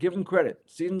 Give them credit.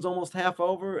 Season's almost half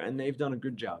over, and they've done a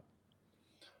good job.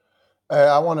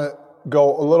 I want to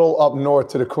go a little up north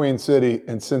to the Queen City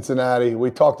in Cincinnati. We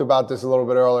talked about this a little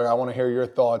bit earlier. I want to hear your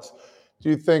thoughts. Do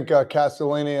you think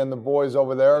Castellini and the boys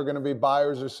over there are going to be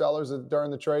buyers or sellers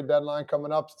during the trade deadline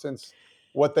coming up? Since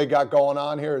what they got going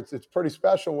on here, it's pretty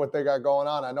special what they got going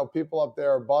on. I know people up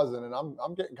there are buzzing, and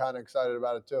I'm getting kind of excited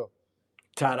about it too.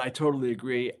 Todd, I totally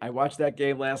agree. I watched that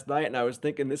game last night, and I was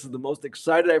thinking this is the most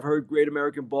excited I've heard Great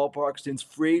American Ballpark since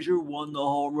Frazier won the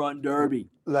home run derby.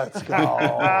 Let's go.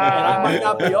 And I might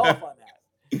not be off on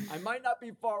that. I might not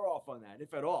be far off on that,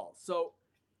 if at all. So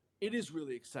it is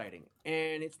really exciting.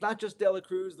 And it's not just De La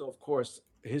Cruz, though, of course,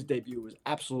 his debut was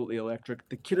absolutely electric.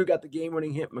 The kid who got the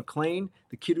game-winning hit, McClain,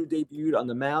 the kid who debuted on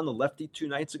the mound, the lefty 2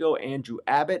 nights ago, Andrew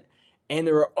Abbott, and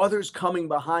there are others coming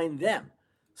behind them.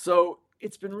 So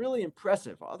it's been really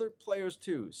impressive. Other players,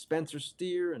 too, Spencer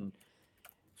Steer and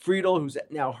Friedel, who's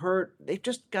now hurt. They've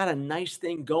just got a nice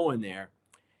thing going there.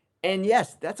 And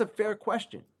yes, that's a fair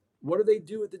question. What do they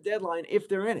do at the deadline if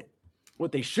they're in it?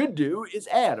 What they should do is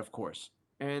add, of course.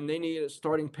 And they need a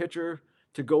starting pitcher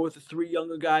to go with the 3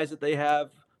 younger guys that they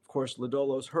have. Of course,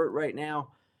 Lodolo's hurt right now.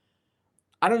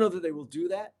 I don't know that they will do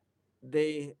that.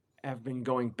 They have been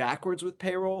going backwards with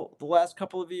payroll the last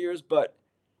couple of years, but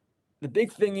the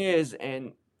big thing is,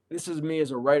 and this is me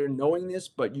as a writer knowing this,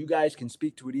 but you guys can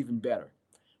speak to it even better.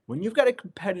 When you've got a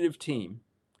competitive team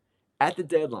at the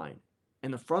deadline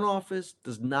and the front office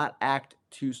does not act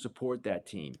to support that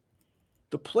team,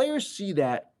 the players see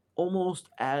that almost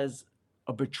as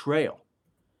a betrayal.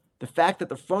 The fact that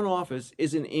the front office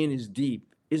isn't in as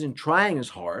deep, isn't trying as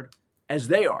hard as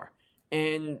they are.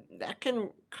 And that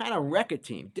can kind of wreck a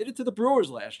team. Did it to the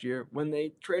Brewers last year when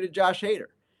they traded Josh Hader.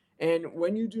 And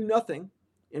when you do nothing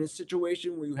in a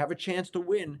situation where you have a chance to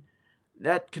win,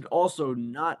 that could also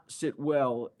not sit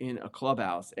well in a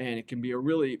clubhouse, and it can be a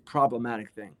really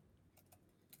problematic thing.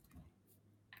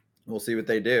 We'll see what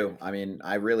they do. I mean,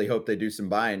 I really hope they do some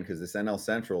buying because this NL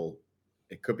Central,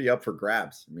 it could be up for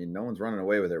grabs. I mean, no one's running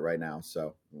away with it right now.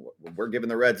 So we're giving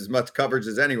the Reds as much coverage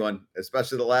as anyone,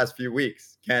 especially the last few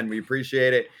weeks. Ken, we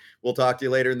appreciate it. We'll talk to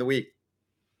you later in the week.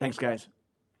 Thanks, guys.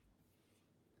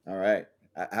 All right.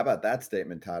 How about that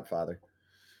statement, Todd Father?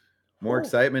 More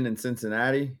excitement in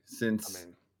Cincinnati since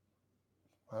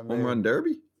home run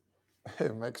derby?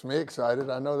 It makes me excited.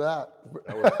 I know that.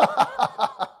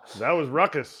 That was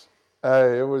ruckus.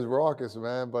 Hey, it was raucous,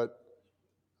 man. But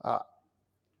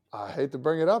I hate to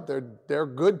bring it up. They're a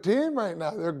good team right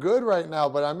now. They're good right now.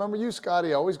 But I remember you,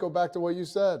 Scotty. I always go back to what you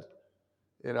said.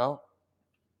 You know,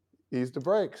 ease the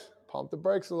brakes, pump the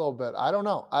brakes a little bit. I don't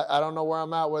know. I don't know where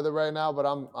I'm at with it right now, but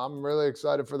I'm really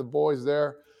excited for the boys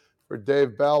there, for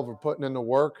Dave Bell for putting in the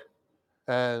work.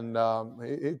 And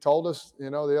he told us, you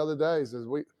know, the other day, he says,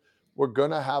 we're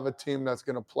going to have a team that's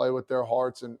going to play with their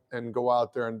hearts and go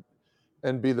out there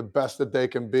and be the best that they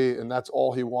can be. And that's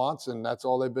all he wants, and that's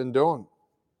all they've been doing.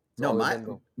 No, all they've been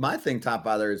doing. my thing, Top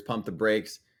Father, is pump the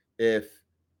brakes if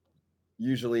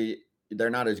usually they're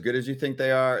not as good as you think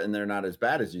they are and they're not as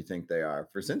bad as you think they are.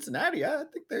 For Cincinnati, I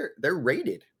think they're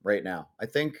rated right now. I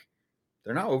think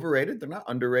they're not overrated, they're not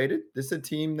underrated. This is a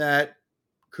team that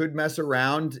could mess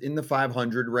around in the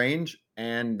 500 range,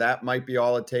 and that might be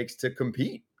all it takes to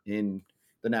compete in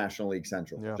the National League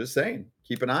Central. Yeah. Just saying,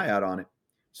 keep an eye out on it.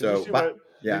 Did you So, see what?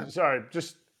 yeah, Sorry,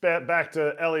 just back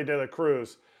to Elly de la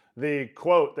Cruz. The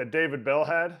quote that David Bell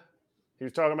had. He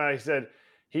was talking about. He said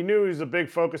he knew he was a big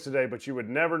focus today, but you would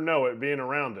never know it being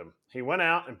around him. He went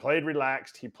out and played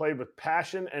relaxed. He played with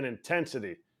passion and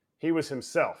intensity. He was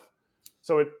himself.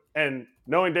 And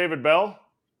knowing David Bell,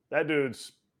 that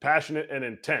dude's passionate and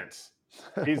intense.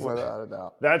 He's Without a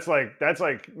doubt. that's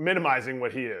like minimizing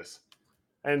what he is.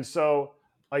 And so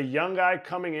a young guy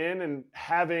coming in and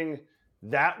having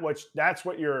that's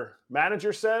what your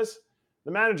manager says.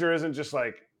 The manager isn't just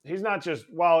like, he's not just,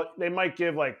 while they might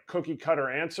give like cookie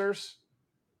cutter answers,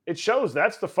 it shows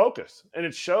that's the focus. And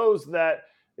it shows that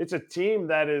it's a team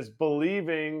that is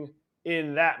believing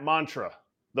in that mantra,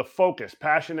 the focus,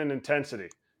 passion, and intensity.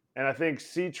 And I think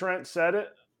C. Trent said it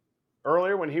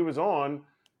earlier when he was on,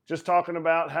 just talking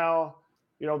about how,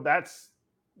 that's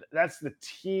the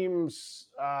team's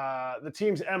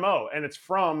MO, and it's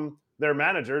from their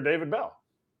manager, David Bell.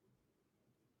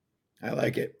 I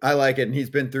like it. And he's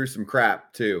been through some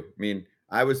crap too. I mean,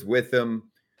 I was with him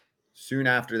soon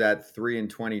after that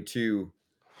 3-22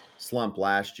 slump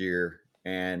last year,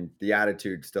 and the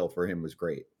attitude still for him was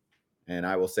great. And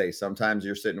I will say, sometimes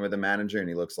you're sitting with a manager and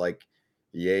he looks like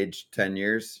he aged 10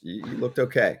 years. You looked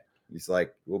okay. He's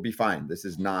like, we'll be fine. This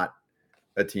is not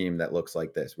a team that looks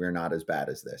like this. We're not as bad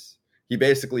as this. He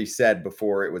basically said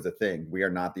before it was a thing, we are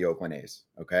not the Oakland A's.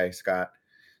 Okay, Scott?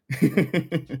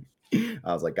 I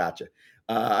was like, gotcha.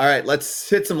 All right, let's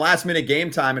hit some last minute game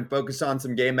time and focus on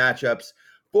some game matchups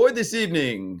for this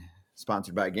evening.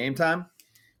 Sponsored by Game Time,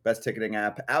 best ticketing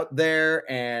app out there,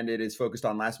 and it is focused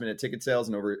on last minute ticket sales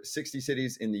in over 60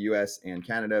 cities in the US and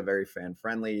Canada. Very fan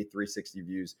friendly, 360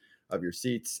 views of your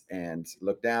seats. And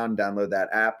look down, download that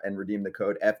app, and redeem the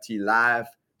code FTLive.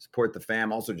 Support the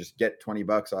fam. Also, just get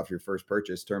 $20 off your first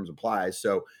purchase. Terms apply.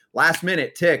 So, last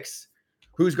minute ticks.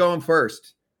 Who's going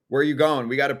first? Where are you going?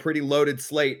 We got a pretty loaded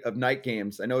slate of night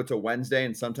games. I know it's a Wednesday,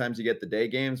 and sometimes you get the day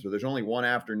games, but there's only one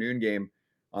afternoon game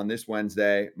on this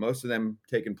Wednesday. Most of them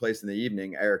taking place in the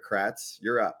evening. Eric Kratz,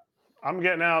 you're up. I'm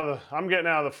getting out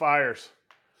of the fires.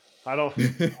 I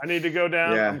need to go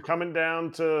down. Yeah. I'm coming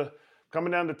down to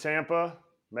Tampa.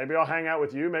 Maybe I'll hang out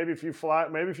with you. Maybe if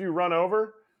you run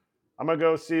over, I'm gonna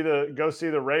go see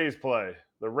the Rays play.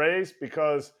 The Rays,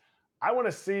 because I want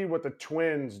to see what the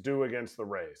Twins do against the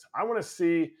Rays. I want to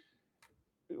see.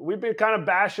 We've been kind of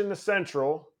bashing the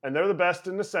Central, and they're the best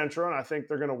in the Central, and I think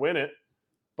they're going to win it.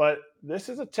 But this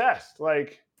is a test.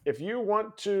 Like, if you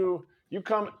want to, you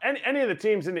come any of the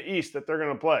teams in the East that they're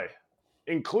going to play,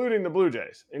 including the Blue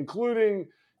Jays, including,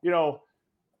 the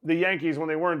Yankees when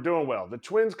they weren't doing well. The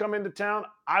Twins come into town.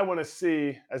 I want to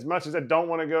see, as much as I don't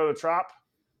want to go to Trop,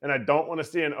 and I don't want to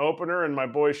see an opener and my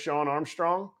boy Sean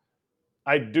Armstrong,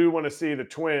 I do want to see the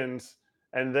Twins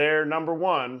and their number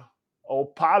one,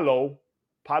 Palo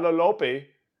Lope,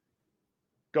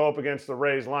 go up against the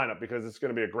Rays lineup, because it's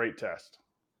going to be a great test.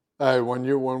 Hey, I'm going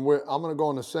to go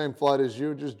on the same flight as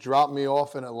you. Just drop me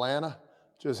off in Atlanta.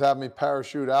 Just have me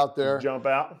parachute out there. Jump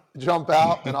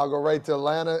out, and I'll go right to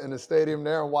Atlanta in the stadium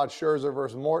there and watch Scherzer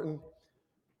versus Morton.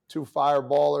 Two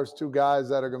fireballers, two guys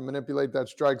that are going to manipulate that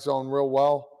strike zone real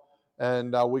well.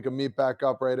 And we can meet back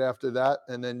up right after that.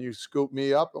 And then you scoop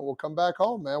me up and we'll come back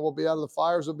home, man. We'll be out of the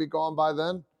fires. We'll be gone by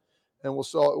then. And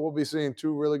we'll be seeing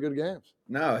two really good games.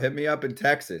 No, hit me up in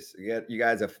Texas. You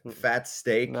guys a fat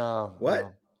steak. No. What?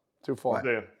 No. Too far.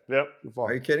 Yeah. Yep. Too far.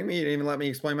 Are you kidding me? You didn't even let me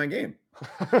explain my game.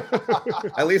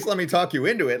 At least let me talk you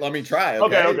into it. Let me try.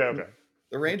 Okay.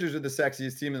 The Rangers are the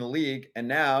sexiest team in the league, and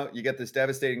now you get this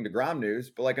devastating deGrom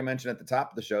news. But like I mentioned at the top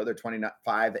of the show, they're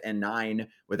 25-9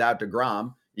 without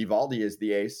deGrom. Evaldi is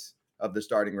the ace of the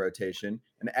starting rotation,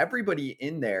 and everybody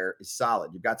in there is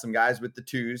solid. You've got some guys with the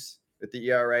 2s with the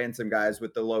ERA and some guys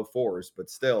with the low 4s, but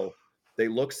still, they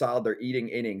look solid. They're eating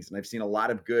innings, and I've seen a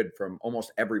lot of good from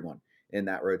almost everyone in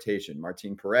that rotation.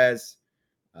 Martin Perez,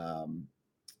 I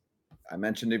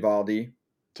mentioned Evaldi.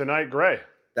 Tonight, Gray.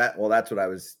 That's what I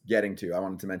was getting to. I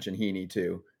wanted to mention Heaney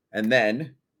too. And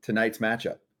then tonight's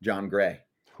matchup, John Gray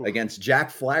against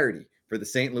Jack Flaherty for the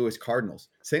St. Louis Cardinals.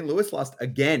 St. Louis lost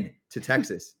again to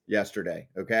Texas yesterday,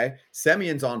 okay?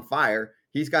 Semion's on fire.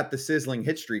 He's got the sizzling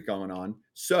hit streak going on.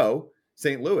 So,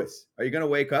 St. Louis, are you going to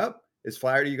wake up? Is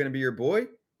Flaherty going to be your boy?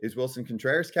 Is Wilson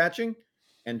Contreras catching?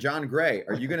 And John Gray,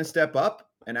 are you going to step up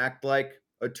and act like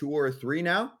a 2 or a 3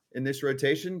 now in this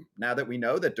rotation, now that we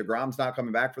know that deGrom's not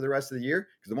coming back for the rest of the year?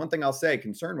 Because the one thing I'll say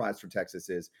concern-wise for Texas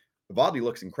is Evaldi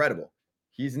looks incredible.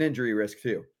 He's an injury risk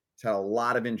too. He's had a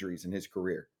lot of injuries in his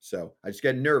career. So I just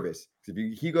get nervous. If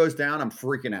he goes down, I'm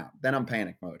freaking out. Then I'm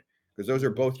panic mode because those are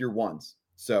both your ones.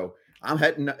 So I'm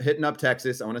hitting up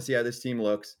Texas. I want to see how this team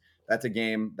looks. That's a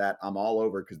game that I'm all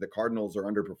over because the Cardinals are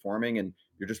underperforming and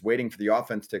you're just waiting for the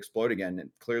offense to explode again. And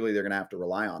clearly they're going to have to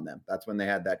rely on them. That's when they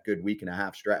had that good week and a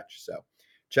half stretch. So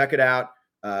check it out.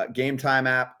 Game Time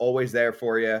app, always there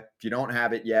for you. If you don't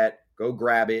have it yet, go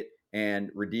grab it and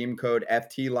redeem code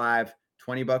FTLive,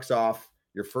 $20 off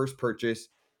your first purchase.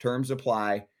 Terms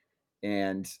apply.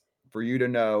 And for you to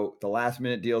know, the last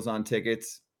minute deals on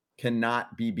tickets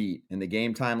cannot be beat. And the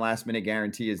Game Time last minute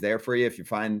guarantee is there for you if you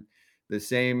find the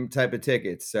same type of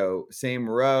tickets. So same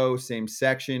row, same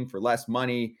section for less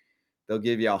money. They'll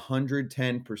give you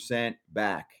 110%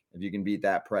 back if you can beat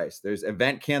that price. There's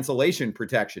event cancellation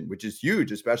protection, which is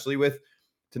huge, especially with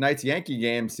tonight's Yankee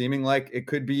game seeming like it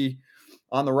could be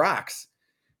on the rocks.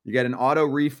 You get an auto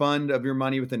refund of your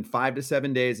money within 5 to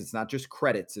 7 days. It's not just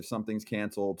credits if something's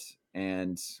canceled.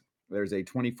 And there's a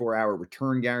 24-hour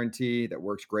return guarantee that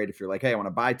works great if you're like, hey, I want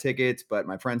to buy tickets, but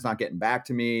my friend's not getting back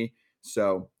to me.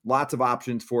 So lots of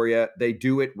options for you. They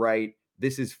do it right.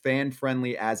 This is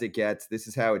fan-friendly as it gets. This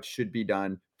is how it should be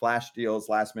done. Flash deals,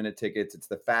 last-minute tickets. It's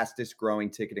the fastest-growing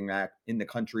ticketing app in the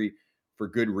country for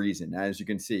good reason. As you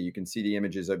can see the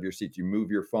images of your seats. You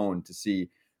move your phone to see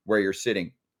where you're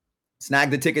sitting. Snag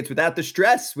the tickets without the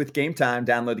stress with Game Time.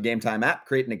 Download the Game Time app,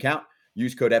 create an account,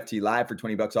 use code FTLive for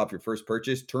 $20 off your first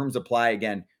purchase. Terms apply.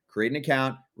 Again, create an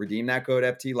account, redeem that code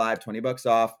FTLive, $20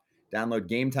 off. Download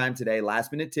Game Time today.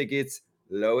 Last minute tickets,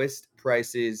 lowest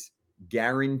prices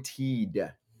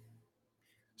guaranteed.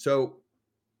 So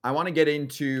I want to get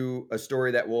into a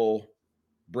story that we'll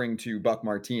bring to Buck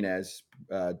Martinez,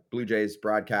 Blue Jays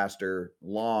broadcaster,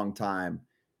 long time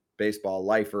baseball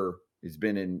lifer. He's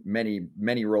been in many,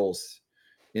 many roles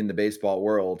in the baseball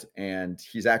world, and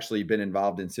he's actually been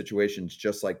involved in situations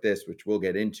just like this, which we'll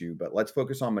get into. But let's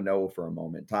focus on Manoah for a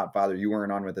moment. Top Father, you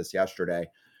weren't on with us yesterday.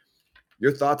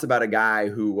 Your thoughts about a guy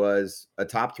who was a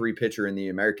top 3 pitcher in the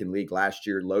American League last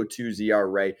year, low 2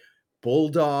 ERA,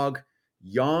 bulldog,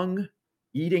 young,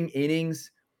 eating innings,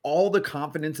 all the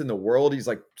confidence in the world. He's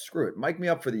like, screw it, mic me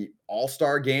up for the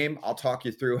All-Star game. I'll talk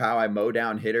you through how I mow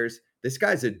down hitters. This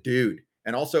guy's a dude.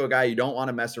 And also a guy you don't want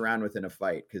to mess around with in a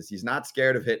fight because he's not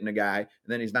scared of hitting a guy, and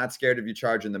then he's not scared of you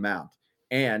charging the mound.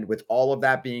 And with all of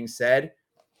that being said,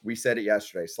 we said it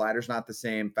yesterday, slider's not the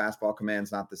same, fastball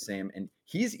command's not the same. And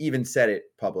he's even said it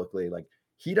publicly, like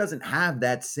he doesn't have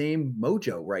that same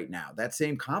mojo right now, that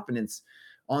same confidence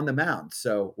on the mound.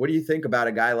 So what do you think about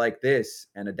a guy like this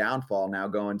and a downfall now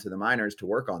going to the minors to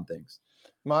work on things?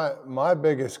 My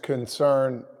biggest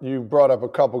concern, you brought up a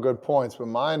couple good points, but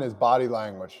mine is body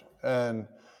language. And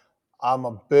I'm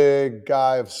a big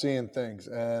guy of seeing things.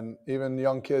 And even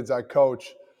young kids I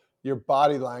coach, your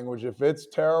body language, if it's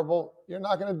terrible, you're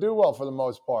not going to do well for the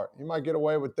most part. You might get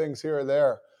away with things here or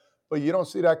there, but you don't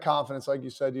see that confidence, like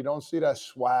you said. You don't see that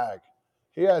swag.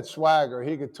 He had swagger.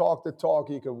 He could talk the talk.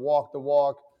 He could walk the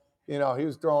walk. He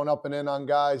was throwing up and in on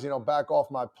guys, back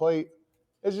off my plate.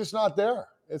 It's just not there.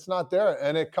 It's not there.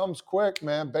 And it comes quick,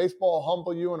 man. Baseball will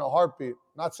humble you in a heartbeat.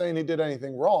 Not saying he did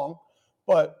anything wrong,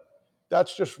 but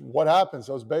that's just what happens.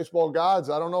 Those baseball gods,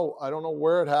 I don't know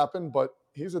where it happened, but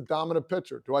he's a dominant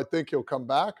pitcher. Do I think he'll come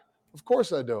back? Of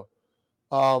course I do.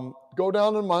 Go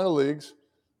down in minor leagues,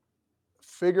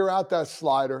 figure out that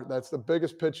slider. That's the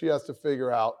biggest pitch he has to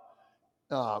figure out.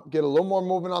 Get a little more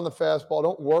movement on the fastball.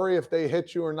 Don't worry if they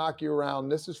hit you or knock you around.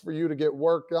 This is for you to get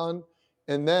work done.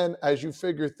 And then as you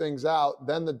figure things out,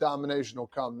 then the domination will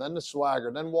come, then the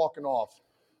swagger, then walking off.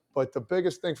 But the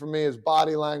biggest thing for me is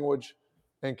body language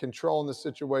and controlling the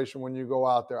situation when you go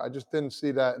out there. I just didn't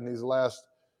see that in these last,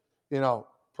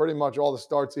 pretty much all the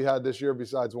starts he had this year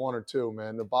besides 1 or 2,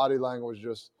 man. The body language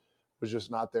was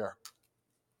just not there.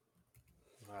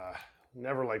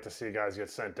 Never like to see guys get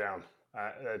sent down.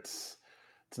 It's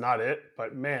not it.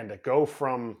 But, man, to go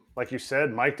from, like you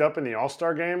said, mic'd up in the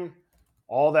All-Star game,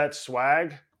 all that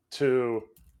swag, to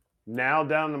now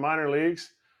down in the minor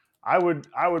leagues, I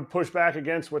would push back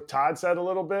against what Todd said a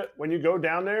little bit. When you go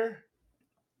down there,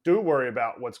 do worry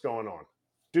about what's going on.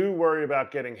 Do worry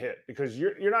about getting hit because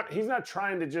he's not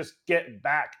trying to just get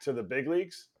back to the big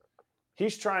leagues.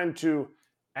 He's trying to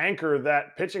anchor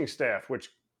that pitching staff, which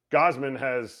Gausman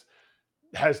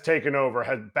has taken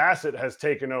over, Bassett has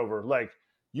taken over. Like,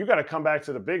 you got to come back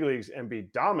to the big leagues and be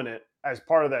dominant as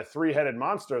part of that 3-headed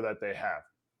monster that they have.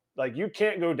 Like, you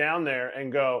can't go down there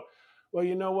and go, well,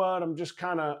 you know what? I'm just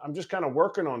kind of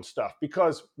working on stuff,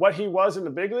 because what he was in the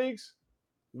big leagues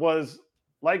was,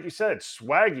 like you said,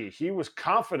 swaggy. He was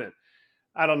confident.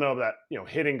 I don't know that,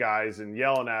 hitting guys and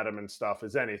yelling at them and stuff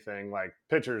is anything. Like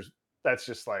pitchers, that's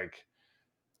just like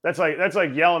that's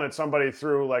like yelling at somebody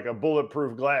through like a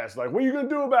bulletproof glass. Like, what are you gonna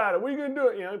do about it? What are you gonna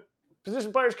do?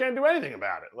 Position players can't do anything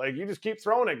about it. Like, you just keep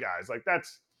throwing at guys. Like,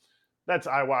 that's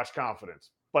eyewash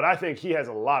confidence. But I think he has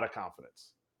a lot of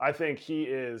confidence. I think he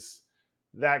is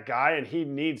that guy, and he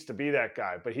needs to be that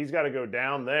guy. But he's got to go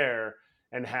down there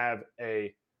and have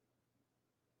a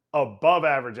above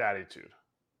average attitude.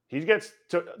 He gets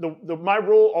to my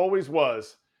rule always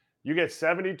was, you get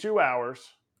 72 hours,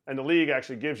 and the league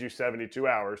actually gives you 72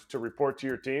 hours to report to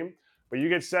your team, but you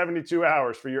get 72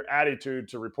 hours for your attitude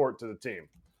to report to the team.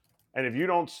 And if you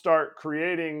don't start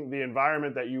creating the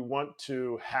environment that you want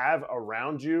to have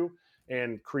around you,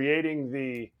 and creating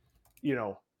the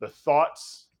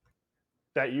thoughts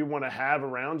that you want to have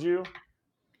around you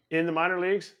in the minor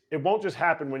leagues, it won't just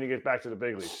happen when you get back to the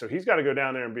big leagues. So he's got to go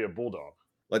down there and be a bulldog.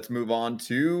 Let's move on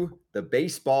to the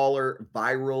baseballer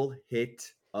viral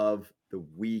hit of the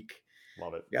week.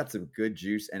 Love it. We got some good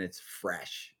juice, and it's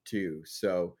fresh too.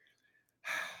 So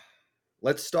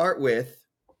let's start with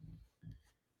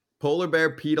Polar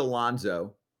Bear Pete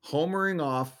Alonso homering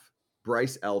off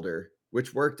Bryce Elder,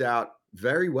 which worked out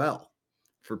very well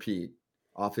for Pete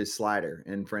off his slider.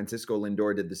 And Francisco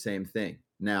Lindor did the same thing.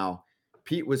 Now,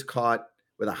 Pete was caught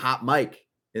with a hot mic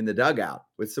in the dugout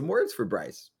with some words for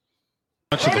Bryce.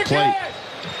 Much of the plate.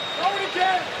 Throw it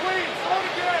again, please. Throw it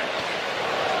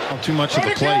again. Too much of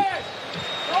the plate.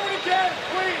 Throw it again,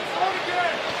 please. Throw it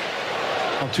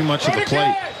again. Too much of the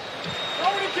plate.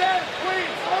 Throw it again,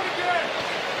 please. Throw it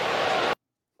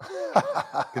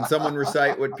again. Can someone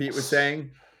recite what Pete was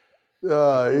saying? He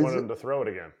wanted him to throw it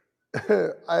again.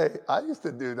 I used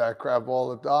to do that crap all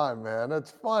the time, man.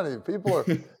 It's funny. People are,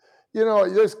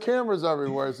 there's cameras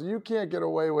everywhere, so you can't get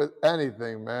away with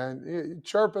anything, man. You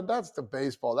chirping, that's the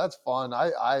baseball. That's fun.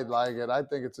 I like it. I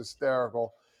think it's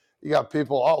hysterical. You got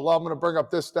people, well, I'm going to bring up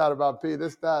this stat about Pete,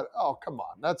 this, that. Oh, come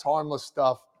on. That's harmless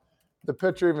stuff. The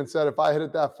pitcher even said, if I hit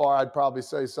it that far, I'd probably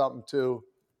say something too.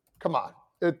 Come on.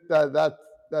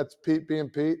 That's Pete being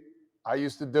Pete. I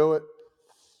used to do it.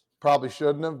 Probably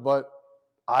shouldn't have, but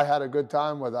I had a good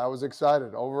time with it. I was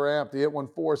excited. Overamped. He hit one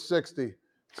 460.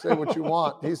 Say what you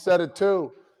want. He said it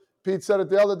too. Pete said it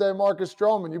the other day, Marcus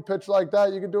Stroman. You pitch like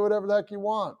that, you can do whatever the heck you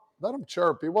want. Let him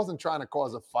chirp. He wasn't trying to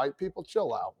cause a fight. People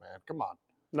chill out, man. Come on.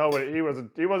 No, he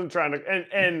wasn't trying to.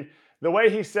 And the way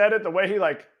he said it, the way he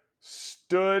like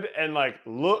stood and like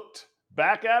looked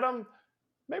back at him,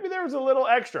 maybe there was a little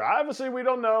extra. Obviously, we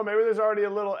don't know. Maybe there's already a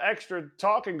little extra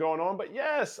talking going on. But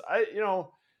yes,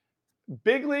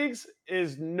 big leagues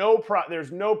is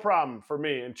there's no problem for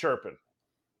me in chirping.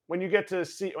 When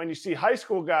you see high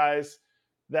school guys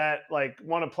that like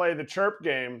want to play the chirp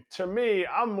game, to me,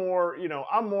 I'm more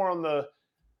on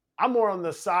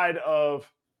the side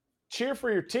of cheer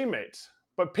for your teammates.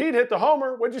 But Pete hit the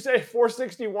homer. What'd you say?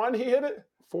 461 he hit it?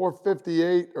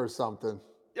 458 or something.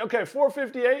 Okay,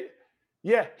 458.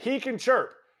 Yeah, he can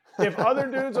chirp. If other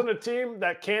dudes on the team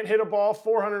that can't hit a ball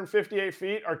 458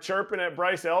 feet are chirping at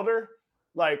Bryce Elder,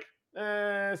 like,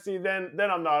 then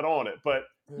I'm not on it. But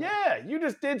yeah, you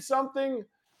just did something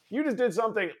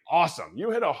awesome.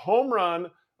 You hit a home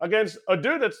run against a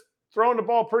dude that's throwing the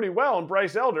ball pretty well, and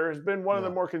Bryce Elder has been one of the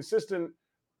more consistent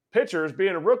pitchers,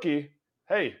 being a rookie.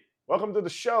 Hey, welcome to the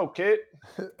show, kid.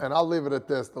 And I'll leave it at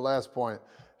this, the last point.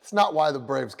 It's not why the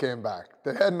Braves came back.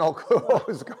 They had no clue what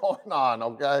was going on,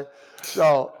 okay?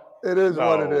 So it is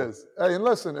what it is. Hey, and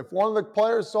listen, if one of the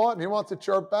players saw it and he wants to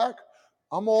chirp back,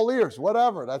 I'm all ears,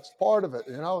 whatever. That's part of it,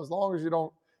 as long as you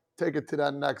don't take it to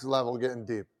that next level, getting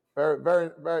deep. Very, very,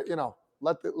 very,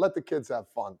 let the kids have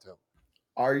fun too.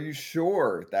 Are you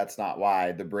sure that's not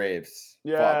why the Braves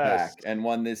fought back and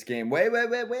won this game? Wait.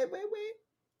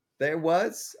 There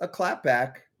was a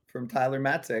clapback from Tyler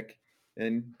Matzik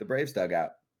in the Braves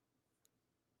dugout.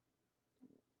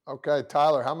 Okay,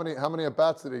 Tyler, how many at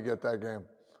bats did he get that game?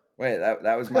 Wait,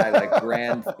 that was my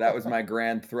my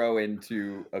grand throw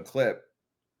into a clip.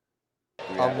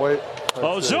 I'm waiting.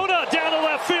 Ozuna down the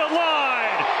left field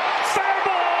line. Fair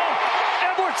ball,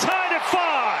 and we're tied at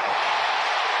 5.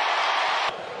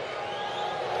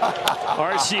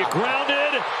 Arcia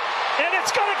grounded, and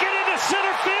it's going to get into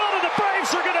center field, and the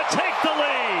Braves are going to take the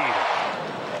lead.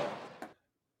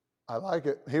 I like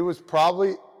it. He was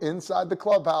probably inside the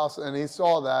clubhouse, and he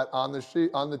saw that on the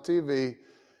TV,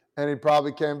 and he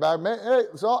probably came back. Hey,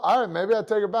 so all right, maybe I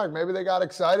take it back. Maybe they got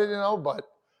excited, but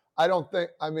I don't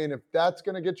think. I mean, if that's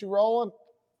going to get you rolling,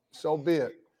 so be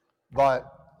it. But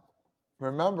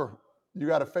remember, you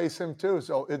got to face him too.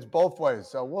 So it's both ways.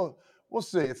 So we'll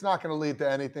see. It's not going to lead to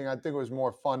anything. I think it was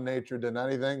more fun natured than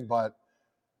anything. But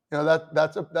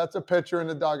that's a pitcher in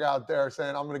the dugout there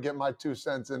saying, I'm going to get my 2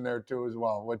 cents in there too as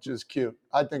well, which is cute.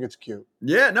 I think it's cute.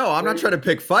 Yeah, no, I'm not trying to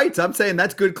pick fights. I'm saying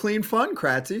that's good, clean fun,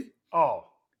 Kratzy. Oh,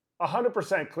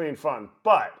 100% clean fun.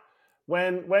 But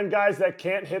when guys that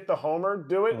can't hit the homer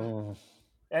do it,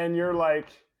 and you're like,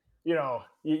 you're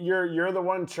the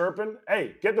one chirping,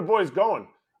 hey, get the boys going.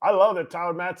 I love that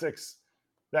Tyler Matzek's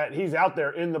that he's out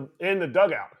there in the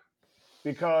dugout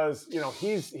because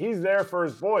he's there for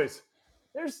his boys.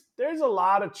 There's a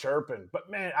lot of chirping, but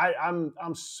man,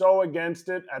 I'm so against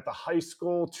it at the high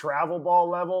school travel ball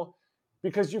level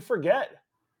because you forget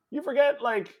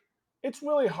like it's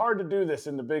really hard to do this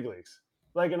in the big leagues.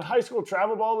 Like in high school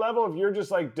travel ball level, if you're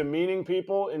just like demeaning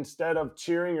people instead of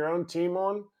cheering your own team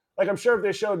on, like I'm sure if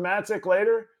they showed Matzek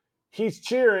later, he's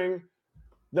cheering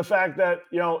the fact that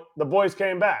the boys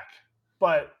came back.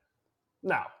 But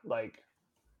no, like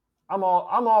I'm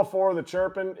all for the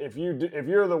chirping if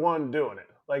you're the one doing it.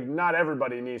 Like not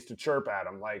everybody needs to chirp at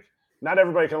them. Like not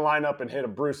everybody can line up and hit a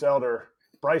Bryce Elder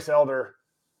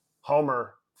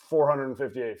homer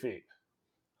 458 feet.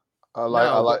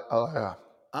 Yeah.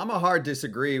 I'm a hard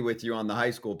disagree with you on the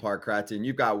high school part, Kratzy, and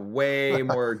you've got way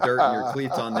more dirt in your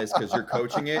cleats on this because you're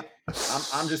coaching it.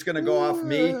 I'm just going to go off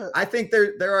me. I think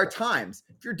there are times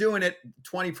if you're doing it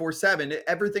 24/7,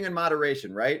 everything in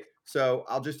moderation, right? So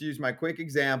I'll just use my quick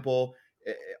example,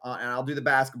 and I'll do the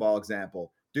basketball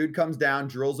example. Dude comes down,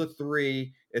 drills a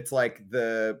 3. It's like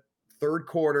the third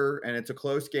quarter, and it's a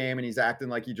close game, and he's acting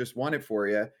like he just won it for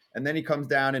you. And then he comes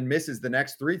down and misses the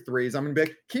next 3 threes. I'm going to be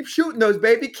like, keep shooting those,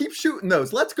 baby. Keep shooting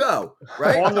those. Let's go.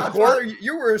 Right? On the court.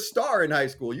 You were a star in high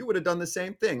school. You would have done the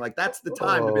same thing. Like, that's the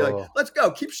time to be like, let's go.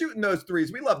 Keep shooting those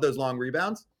threes. We love those long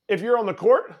rebounds. If you're on the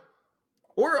court?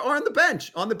 Or on the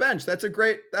bench. On the bench. That's a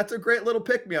great little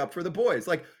pick-me-up for the boys.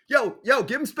 Like, yo,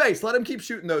 give him space. Let him keep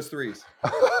shooting those threes.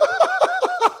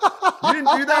 You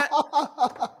didn't do that?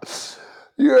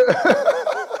 Yeah.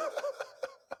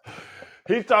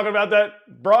 He's talking about that.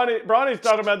 Bronny's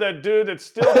talking about that dude that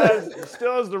still has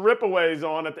the ripaways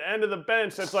on at the end of the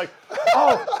bench. That's like,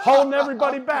 holding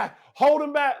everybody back, hold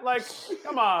him back. Like,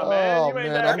 come on, man, you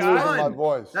ain't that guy. Losing my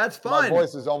voice. That's fun. My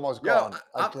voice is almost gone.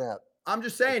 I can't. I'm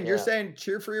just saying, you're saying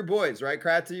cheer for your boys, right,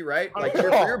 Kratzy? Right? Like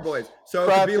cheer for your boys. So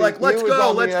it could be like, let's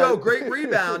go, great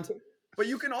rebound. But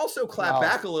you can also clap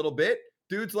back a little bit.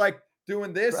 Dude's like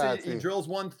doing this, he drills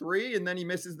 1 3, and then he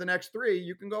misses the next 3.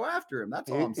 You can go after him. That's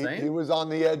all I'm saying. He was on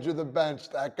the edge of the bench,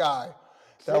 that guy.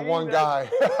 That one guy.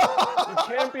 You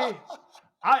can't be.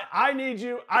 I need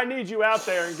you out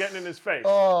there and getting in his face.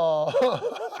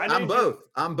 I'm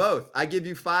both. I give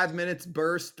you 5 minutes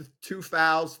burst, 2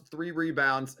 fouls, 3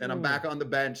 rebounds, and I'm back on the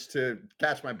bench to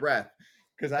catch my breath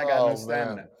because I got no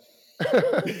stamina.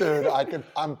 Dude,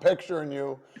 I'm picturing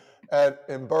you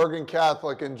in Bergen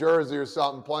Catholic in Jersey or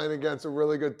something, playing against a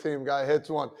really good team. Guy hits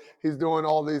one. He's doing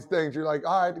all these things. You're like,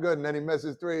 all right, good. And then he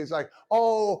misses 3. He's like,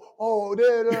 I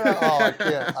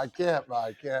can't.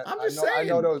 I'm just saying. I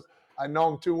know those. I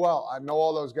know them too well. I know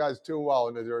all those guys too well,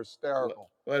 and they're hysterical.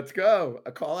 Let's go.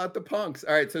 I call out the punks.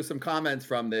 All right, so some comments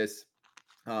from this,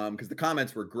 because the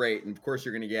comments were great. And, of course,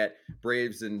 you're going to get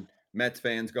Braves and Mets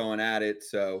fans going at it.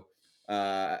 So,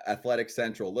 Athletic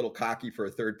Central, a little cocky for a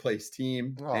third-place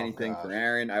team. Anything for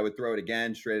Aaron. I would throw it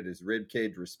again, straight at his rib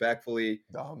cage respectfully.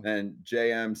 Dumb. And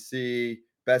JMC,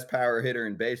 best power hitter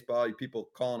in baseball. You people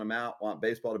calling him out want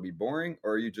baseball to be boring,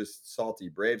 or are you just salty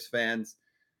Braves fans?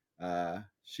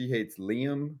 She hates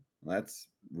Liam. Well, that's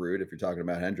rude if you're talking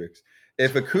about Hendricks.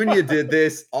 If Acuna did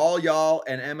this, all y'all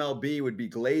and MLB would be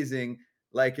glazing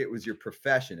like it was your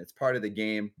profession. It's part of the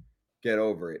game. Get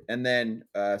over it. And then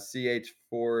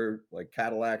CH4, like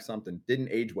Cadillac something, didn't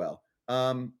age well.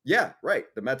 Yeah, right.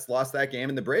 The Mets lost that game,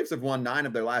 and the Braves have won 9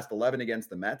 of their last 11 against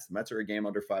the Mets. The Mets are a game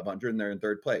under 500, and they're in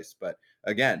 3rd place. But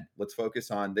again, let's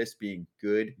focus on this being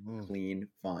good, clean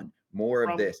fun. More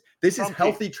of this. This is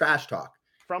healthy trash talk.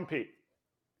 From Pete.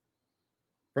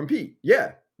 From Pete,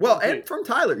 yeah. Well, and from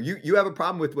Tyler. You have a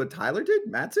problem with what Tyler did,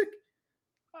 Matzek?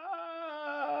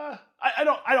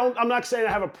 I'm not saying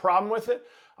I have a problem with it.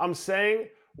 I'm saying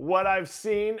what I've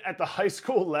seen at the high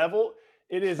school level,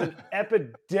 it is an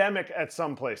epidemic at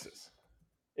some places.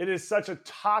 It is such a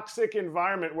toxic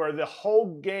environment where the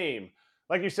whole game,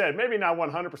 like you said, maybe not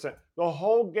 100%, the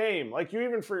whole game, like you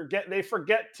even they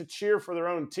forget to cheer for their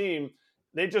own team.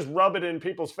 They just rub it in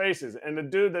people's faces. And the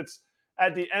dude that's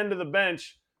at the end of the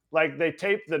bench, like they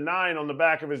taped the 9 on the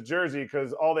back of his jersey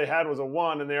because all they had was a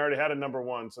 1 and they already had a number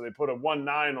 1. So they put a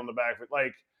 1-9 on the back of it.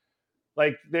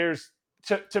 Like there's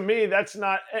to me, that's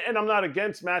not, and I'm not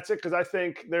against Matzik because I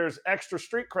think there's extra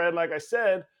street cred, like I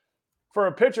said, for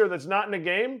a pitcher that's not in the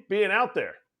game being out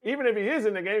there. Even if he is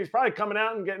in the game, he's probably coming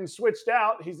out and getting switched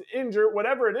out. He's injured,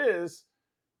 whatever it is.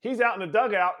 He's out in the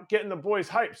dugout getting the boys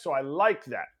hyped. So I like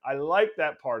that. I like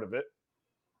that part of it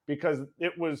because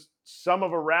it was some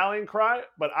of a rallying cry,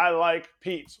 but I like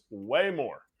Pete's way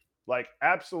more. Like,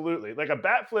 absolutely. Like a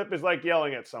bat flip is like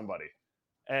yelling at somebody.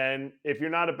 And if you're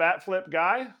not a bat flip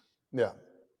guy, Yeah.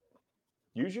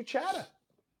 use your chatter.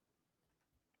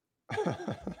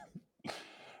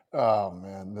 Oh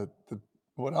man,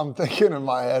 what I'm thinking in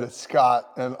my head is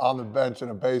Scott and on the bench in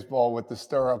a baseball with the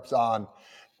stirrups on,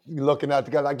 looking at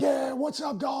the guy like, "Yeah, what's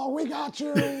up, dog? We got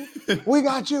you. We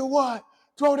got you. What?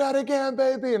 Throw that again,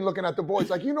 baby!" And looking at the boys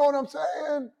like, "You know what I'm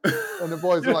saying?" And the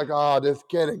boys are like, "Oh, this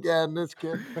kid again, this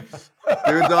kid."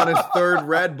 Dude's on his third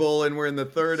Red Bull, and we're in the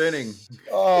third inning.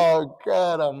 Oh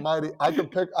God Almighty!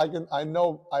 I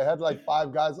know I had like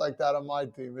 5 guys like that on my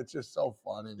team. It's just so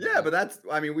funny. Man. Yeah, but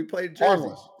we played Jersey.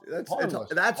 Harmless.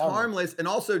 That's harmless. And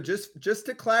also, just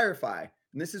to clarify,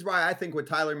 and this is why I think what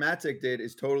Tyler Matzik did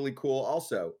is totally cool.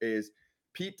 Also, is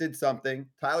Pete did something.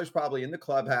 Tyler's probably in the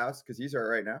clubhouse because he's hurt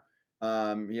right now.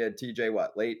 He had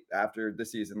TJ late after the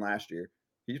season last year.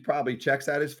 He probably checks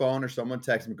out his phone or someone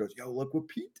texts him and goes, "Yo, look what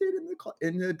Pete did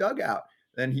in the dugout."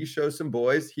 Then he shows some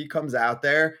boys. He comes out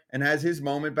there and has his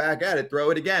moment back at it. Throw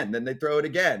it again. Then they throw it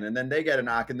again. And then they get a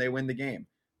knock and they win the game.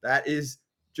 That is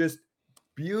just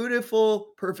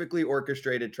beautiful, perfectly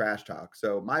orchestrated trash talk.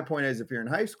 So my point is, if you're in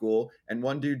high school and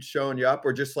one dude's showing you up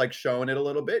or just like showing it a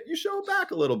little bit, you show it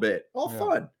back a little bit. All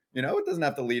fun. You know, it doesn't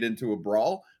have to lead into a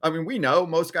brawl. I mean, we know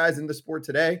most guys in the sport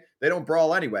today, they don't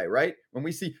brawl anyway, right? When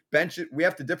we see benches, we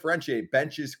have to differentiate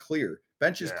benches clear.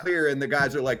 Benches clear, and the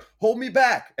guys are like, "Hold me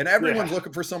back." And everyone's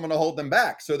looking for someone to hold them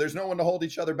back. So there's no one to hold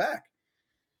each other back.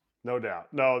 No doubt.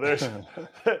 No, there's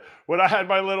when I had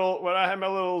my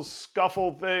little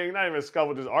scuffle thing, not even a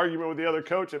scuffle, just argument with the other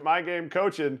coach at my game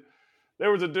coaching.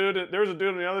 There was a dude on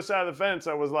the other side of the fence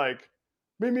that was like,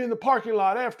 "Meet me in the parking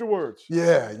lot afterwards."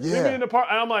 Yeah. Meet me in the park.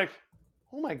 And I'm like,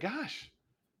 "Oh my gosh,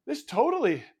 this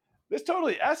totally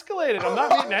escalated. I'm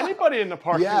not meeting anybody in the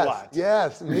parking lot."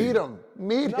 Yes, meet him.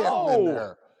 Meet him in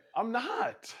there. I'm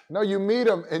not. No, you meet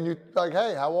him and you like,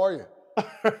 "Hey, how are you?"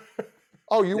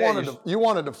 Oh, you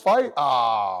wanted to fight?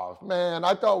 Oh, man,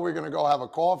 I thought we were going to go have a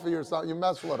coffee or something. You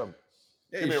mess with him.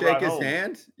 Yeah, you shake his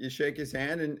hand. You shake his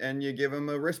hand and you give him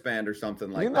a wristband or something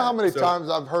like that. You know how many times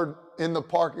I've heard in the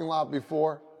parking lot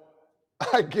before?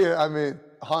 100.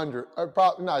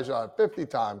 Probably not 50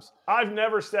 times. I've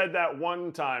never said that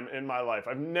one time in my life.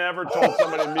 I've never told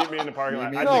somebody to meet me in the parking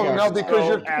lot. No,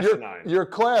 because you're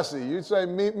classy. You say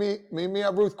meet me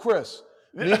at Ruth Chris.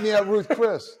 Meet me at Ruth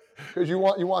Chris. Because you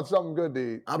want something good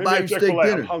to eat. I'll buy you steak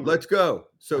dinner. Let's go.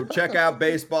 So check out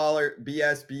Baseballer,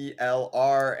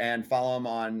 BSBLR, and follow him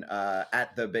on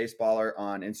at the Baseballer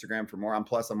on Instagram for more. I'm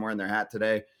wearing their hat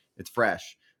today. It's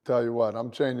fresh. Tell you what,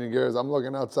 I'm changing gears. I'm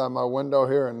looking outside my window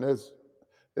here, and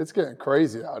it's getting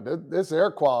crazy out. This air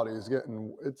quality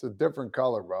it's a different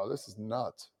color, bro. This is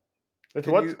nuts.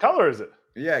 What color is it?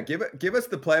 Yeah, give us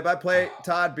the play-by-play,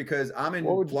 Todd, because I'm in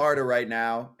Florida right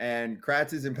now, and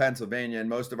Kratz is in Pennsylvania, and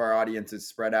most of our audience is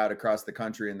spread out across the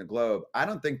country and the globe. I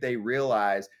don't think they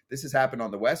realize this has happened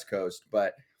on the West Coast,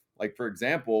 but like, for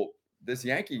example, this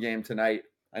Yankee game tonight,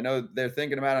 I know they're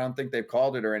thinking about it. I don't think they've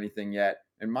called it or anything yet.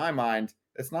 In my mind,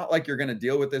 it's not like you're going to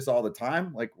deal with this all the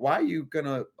time. Like, why are you going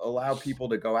to allow people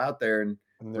to go out there and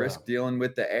risk dealing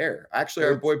with the air? Actually,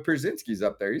 our boy Przynski's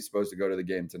up there. He's supposed to go to the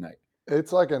game tonight.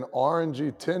 It's like an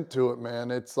orangey tint to it,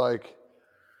 man. It's like,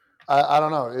 I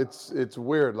don't know. It's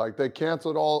weird. Like, they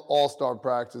canceled all all-star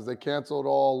practices. They canceled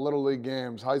all Little League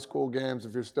games, high school games.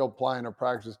 If you're still playing or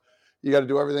practice, you got to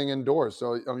do everything indoors.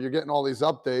 So you're getting all these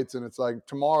updates, and it's like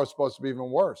tomorrow's supposed to be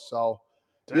even worse. So,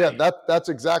 that's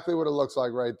exactly what it looks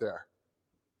like right there.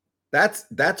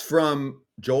 That's from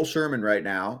Joel Sherman right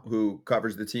now, who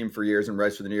covers the team for years and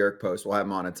writes for the New York Post. We'll have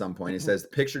him on at some point. He says the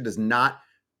picture does not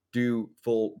do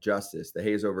full justice. The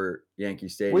haze over Yankee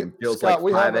Stadium feels like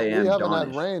 5 a.m. We haven't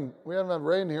had rain. We haven't had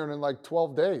rain here in like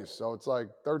 12 days. So it's like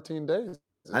 13 days.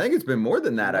 I think it's been more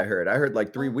than that. I heard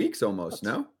like 3 weeks almost.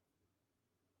 No,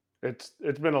 it's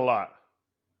been a lot.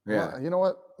 Yeah. Well, you know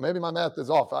what? Maybe my math is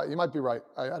off. You might be right.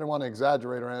 I don't want to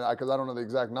exaggerate or anything because I don't know the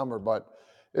exact number, but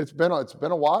it's been a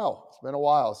while. It's been a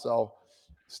while. So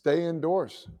stay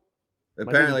indoors.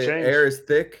 Apparently air is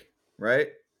thick, right?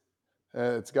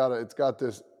 And it's got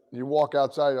this. You walk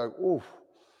outside, you're like, oof,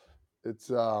 it's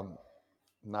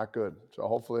not good. So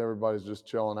hopefully everybody's just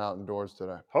chilling out indoors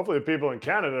today. Hopefully the people in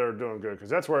Canada are doing good because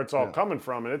that's where it's all coming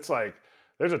from. And it's like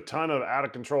there's a ton of out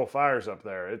of control fires up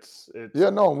there. It's Yeah,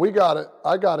 no, and we got it.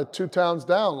 I got it 2 towns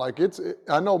down. Like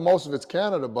I know most of it's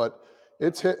Canada, but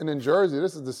it's hitting in Jersey.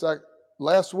 This is the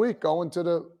last week going to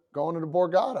the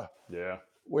Borgata. Yeah.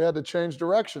 We had to change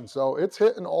direction. So it's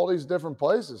hitting all these different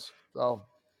places. So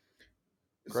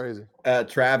crazy.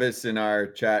 Travis in our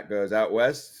chat goes, out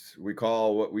west, we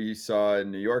call what we saw in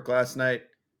New York last night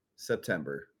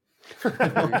September.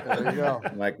 There you go.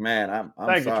 I'm like, man, I'm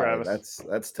Thank you, sorry. Travis.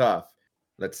 That's tough.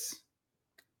 Let's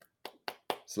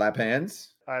slap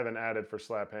hands. I haven't added for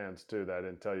slap hands too that I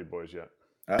didn't tell you boys yet.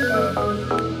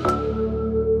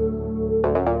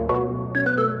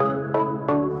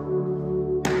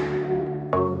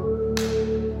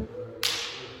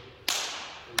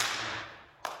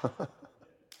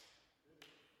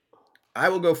 I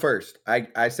will go first.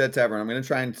 I said to everyone, I'm going to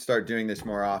try and start doing this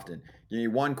more often. Give me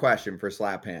one question for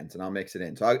slap hands, and I'll mix it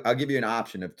in. So I'll give you an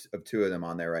option of 2 of them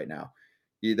on there right now.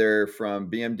 Either from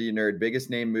BMD Nerd,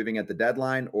 biggest name moving at the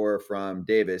deadline, or from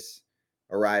Davis,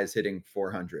 Arias hitting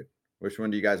 400. Which one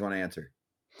do you guys want to answer?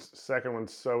 Second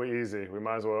one's so easy. We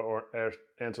might as well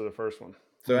answer the first one.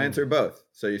 So answer both.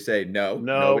 So you say no,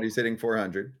 nobody's hitting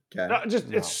 400. Okay. No,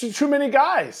 it's too many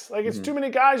guys. Like it's too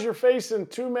many guys you're facing,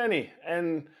 too many.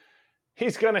 And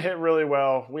he's going to hit really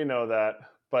well. We know that.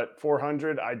 But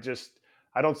 400, I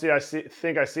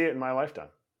think I see it in my lifetime.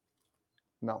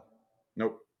 No.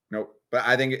 Nope. But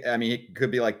I mean, it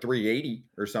could be like 380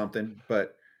 or something,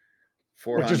 but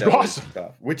 400 which is awesome.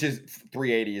 Stuff, which is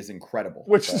 380 is incredible.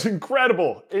 Is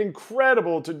incredible.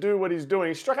 Incredible to do what he's doing.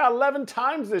 He struck out 11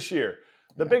 times this year.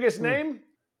 The biggest name,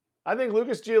 I think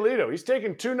Lucas Giolito. He's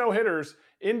taken 2 no-hitters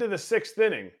into the 6th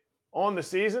inning on the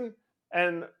season.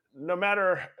 And no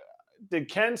matter, did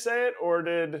Ken say it or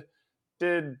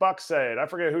did Buck say it? I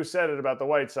forget who said it about the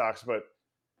White Sox, but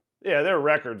yeah, their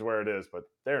record's where it is, but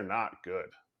they're not good.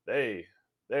 They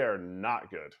are not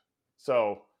good.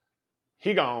 So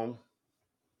he gone.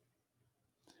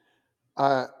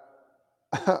 I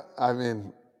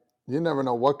mean, you never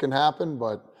know what can happen,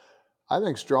 but I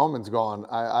think Stroman's gone.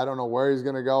 I don't know where he's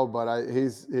going to go, but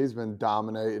he's been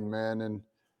dominating, man. And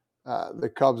the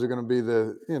Cubs are going to be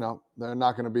they're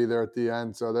not going to be there at the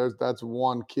end. So that's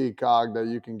one key cog that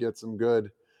you can get some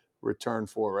good return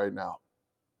for right now.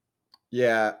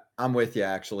 Yeah, I'm with you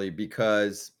actually,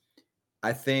 because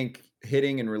I think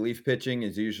hitting and relief pitching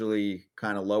is usually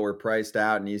kind of lower priced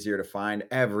out and easier to find.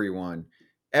 Everyone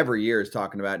every year is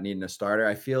talking about needing a starter.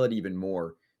 I feel it even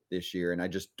more this year. And I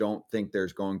just don't think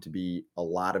there's going to be a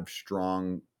lot of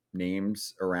strong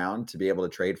names around to be able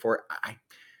to trade for.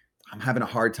 I'm having a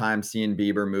hard time seeing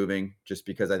Bieber moving just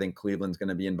because I think Cleveland's going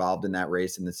to be involved in that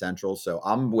race in the Central. So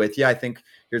I'm with you. I think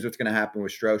here's what's going to happen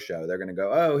with Strosho. They're going to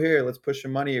go, oh, here, let's push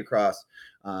some money across.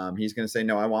 He's going to say,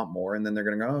 no, I want more. And then they're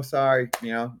going to go, oh, sorry,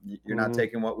 you're not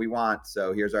taking what we want.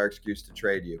 So here's our excuse to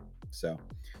trade you. So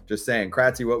just saying,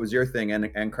 Kratzy, what was your thing?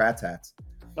 And Kratz hats.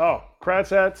 Oh,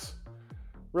 Kratz hats.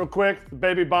 Real quick, the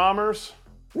baby bombers.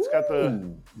 It's got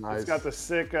the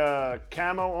sick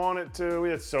camo on it too. We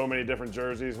had so many different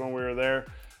jerseys when we were there.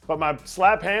 But my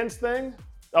slap hands thing,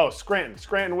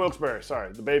 Scranton Wilkes-Barre,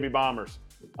 sorry, the baby bombers.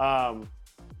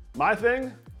 My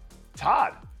thing,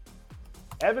 Todd,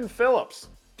 Evan Phillips.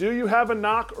 Do you have a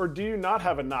knock or do you not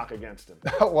have a knock against him?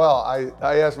 Well,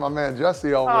 I asked my man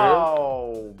Jesse over here.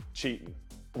 Oh, cheating.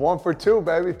 1 for 2,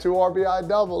 baby. 2 RBI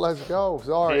double. Let's go.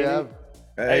 Sorry, Ev.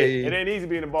 Hey, it ain't easy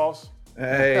being a boss.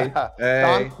 Hey.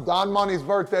 Don Money's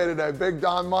birthday today. Big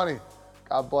Don Money.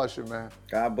 God bless you, man.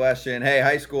 God bless you. And hey,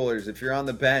 high schoolers, if you're on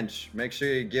the bench, make sure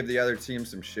you give the other team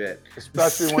some shit.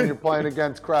 Especially when you're playing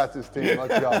against Kratz's team.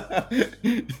 Let's go.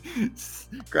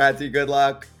 Kratzy, good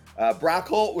luck. Brock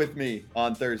Holt with me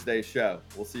on Thursday's show.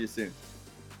 We'll see you soon.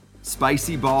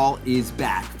 Spicy Ball is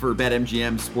back for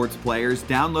BetMGM sports players.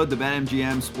 Download the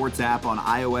BetMGM sports app on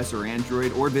iOS or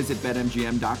Android, or visit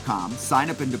BetMGM.com. Sign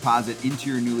up and deposit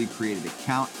into your newly created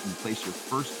account and place your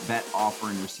first bet offer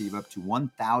and receive up to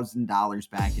 $1,000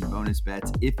 back in bonus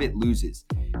bets if it loses.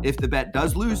 If the bet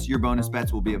does lose, your bonus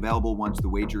bets will be available once the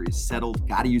wager is settled.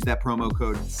 Got to use that promo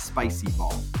code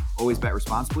SPICYBALL. Always bet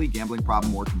responsibly. Gambling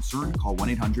problem or concern? Call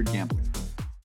 1-800-GAMBLER.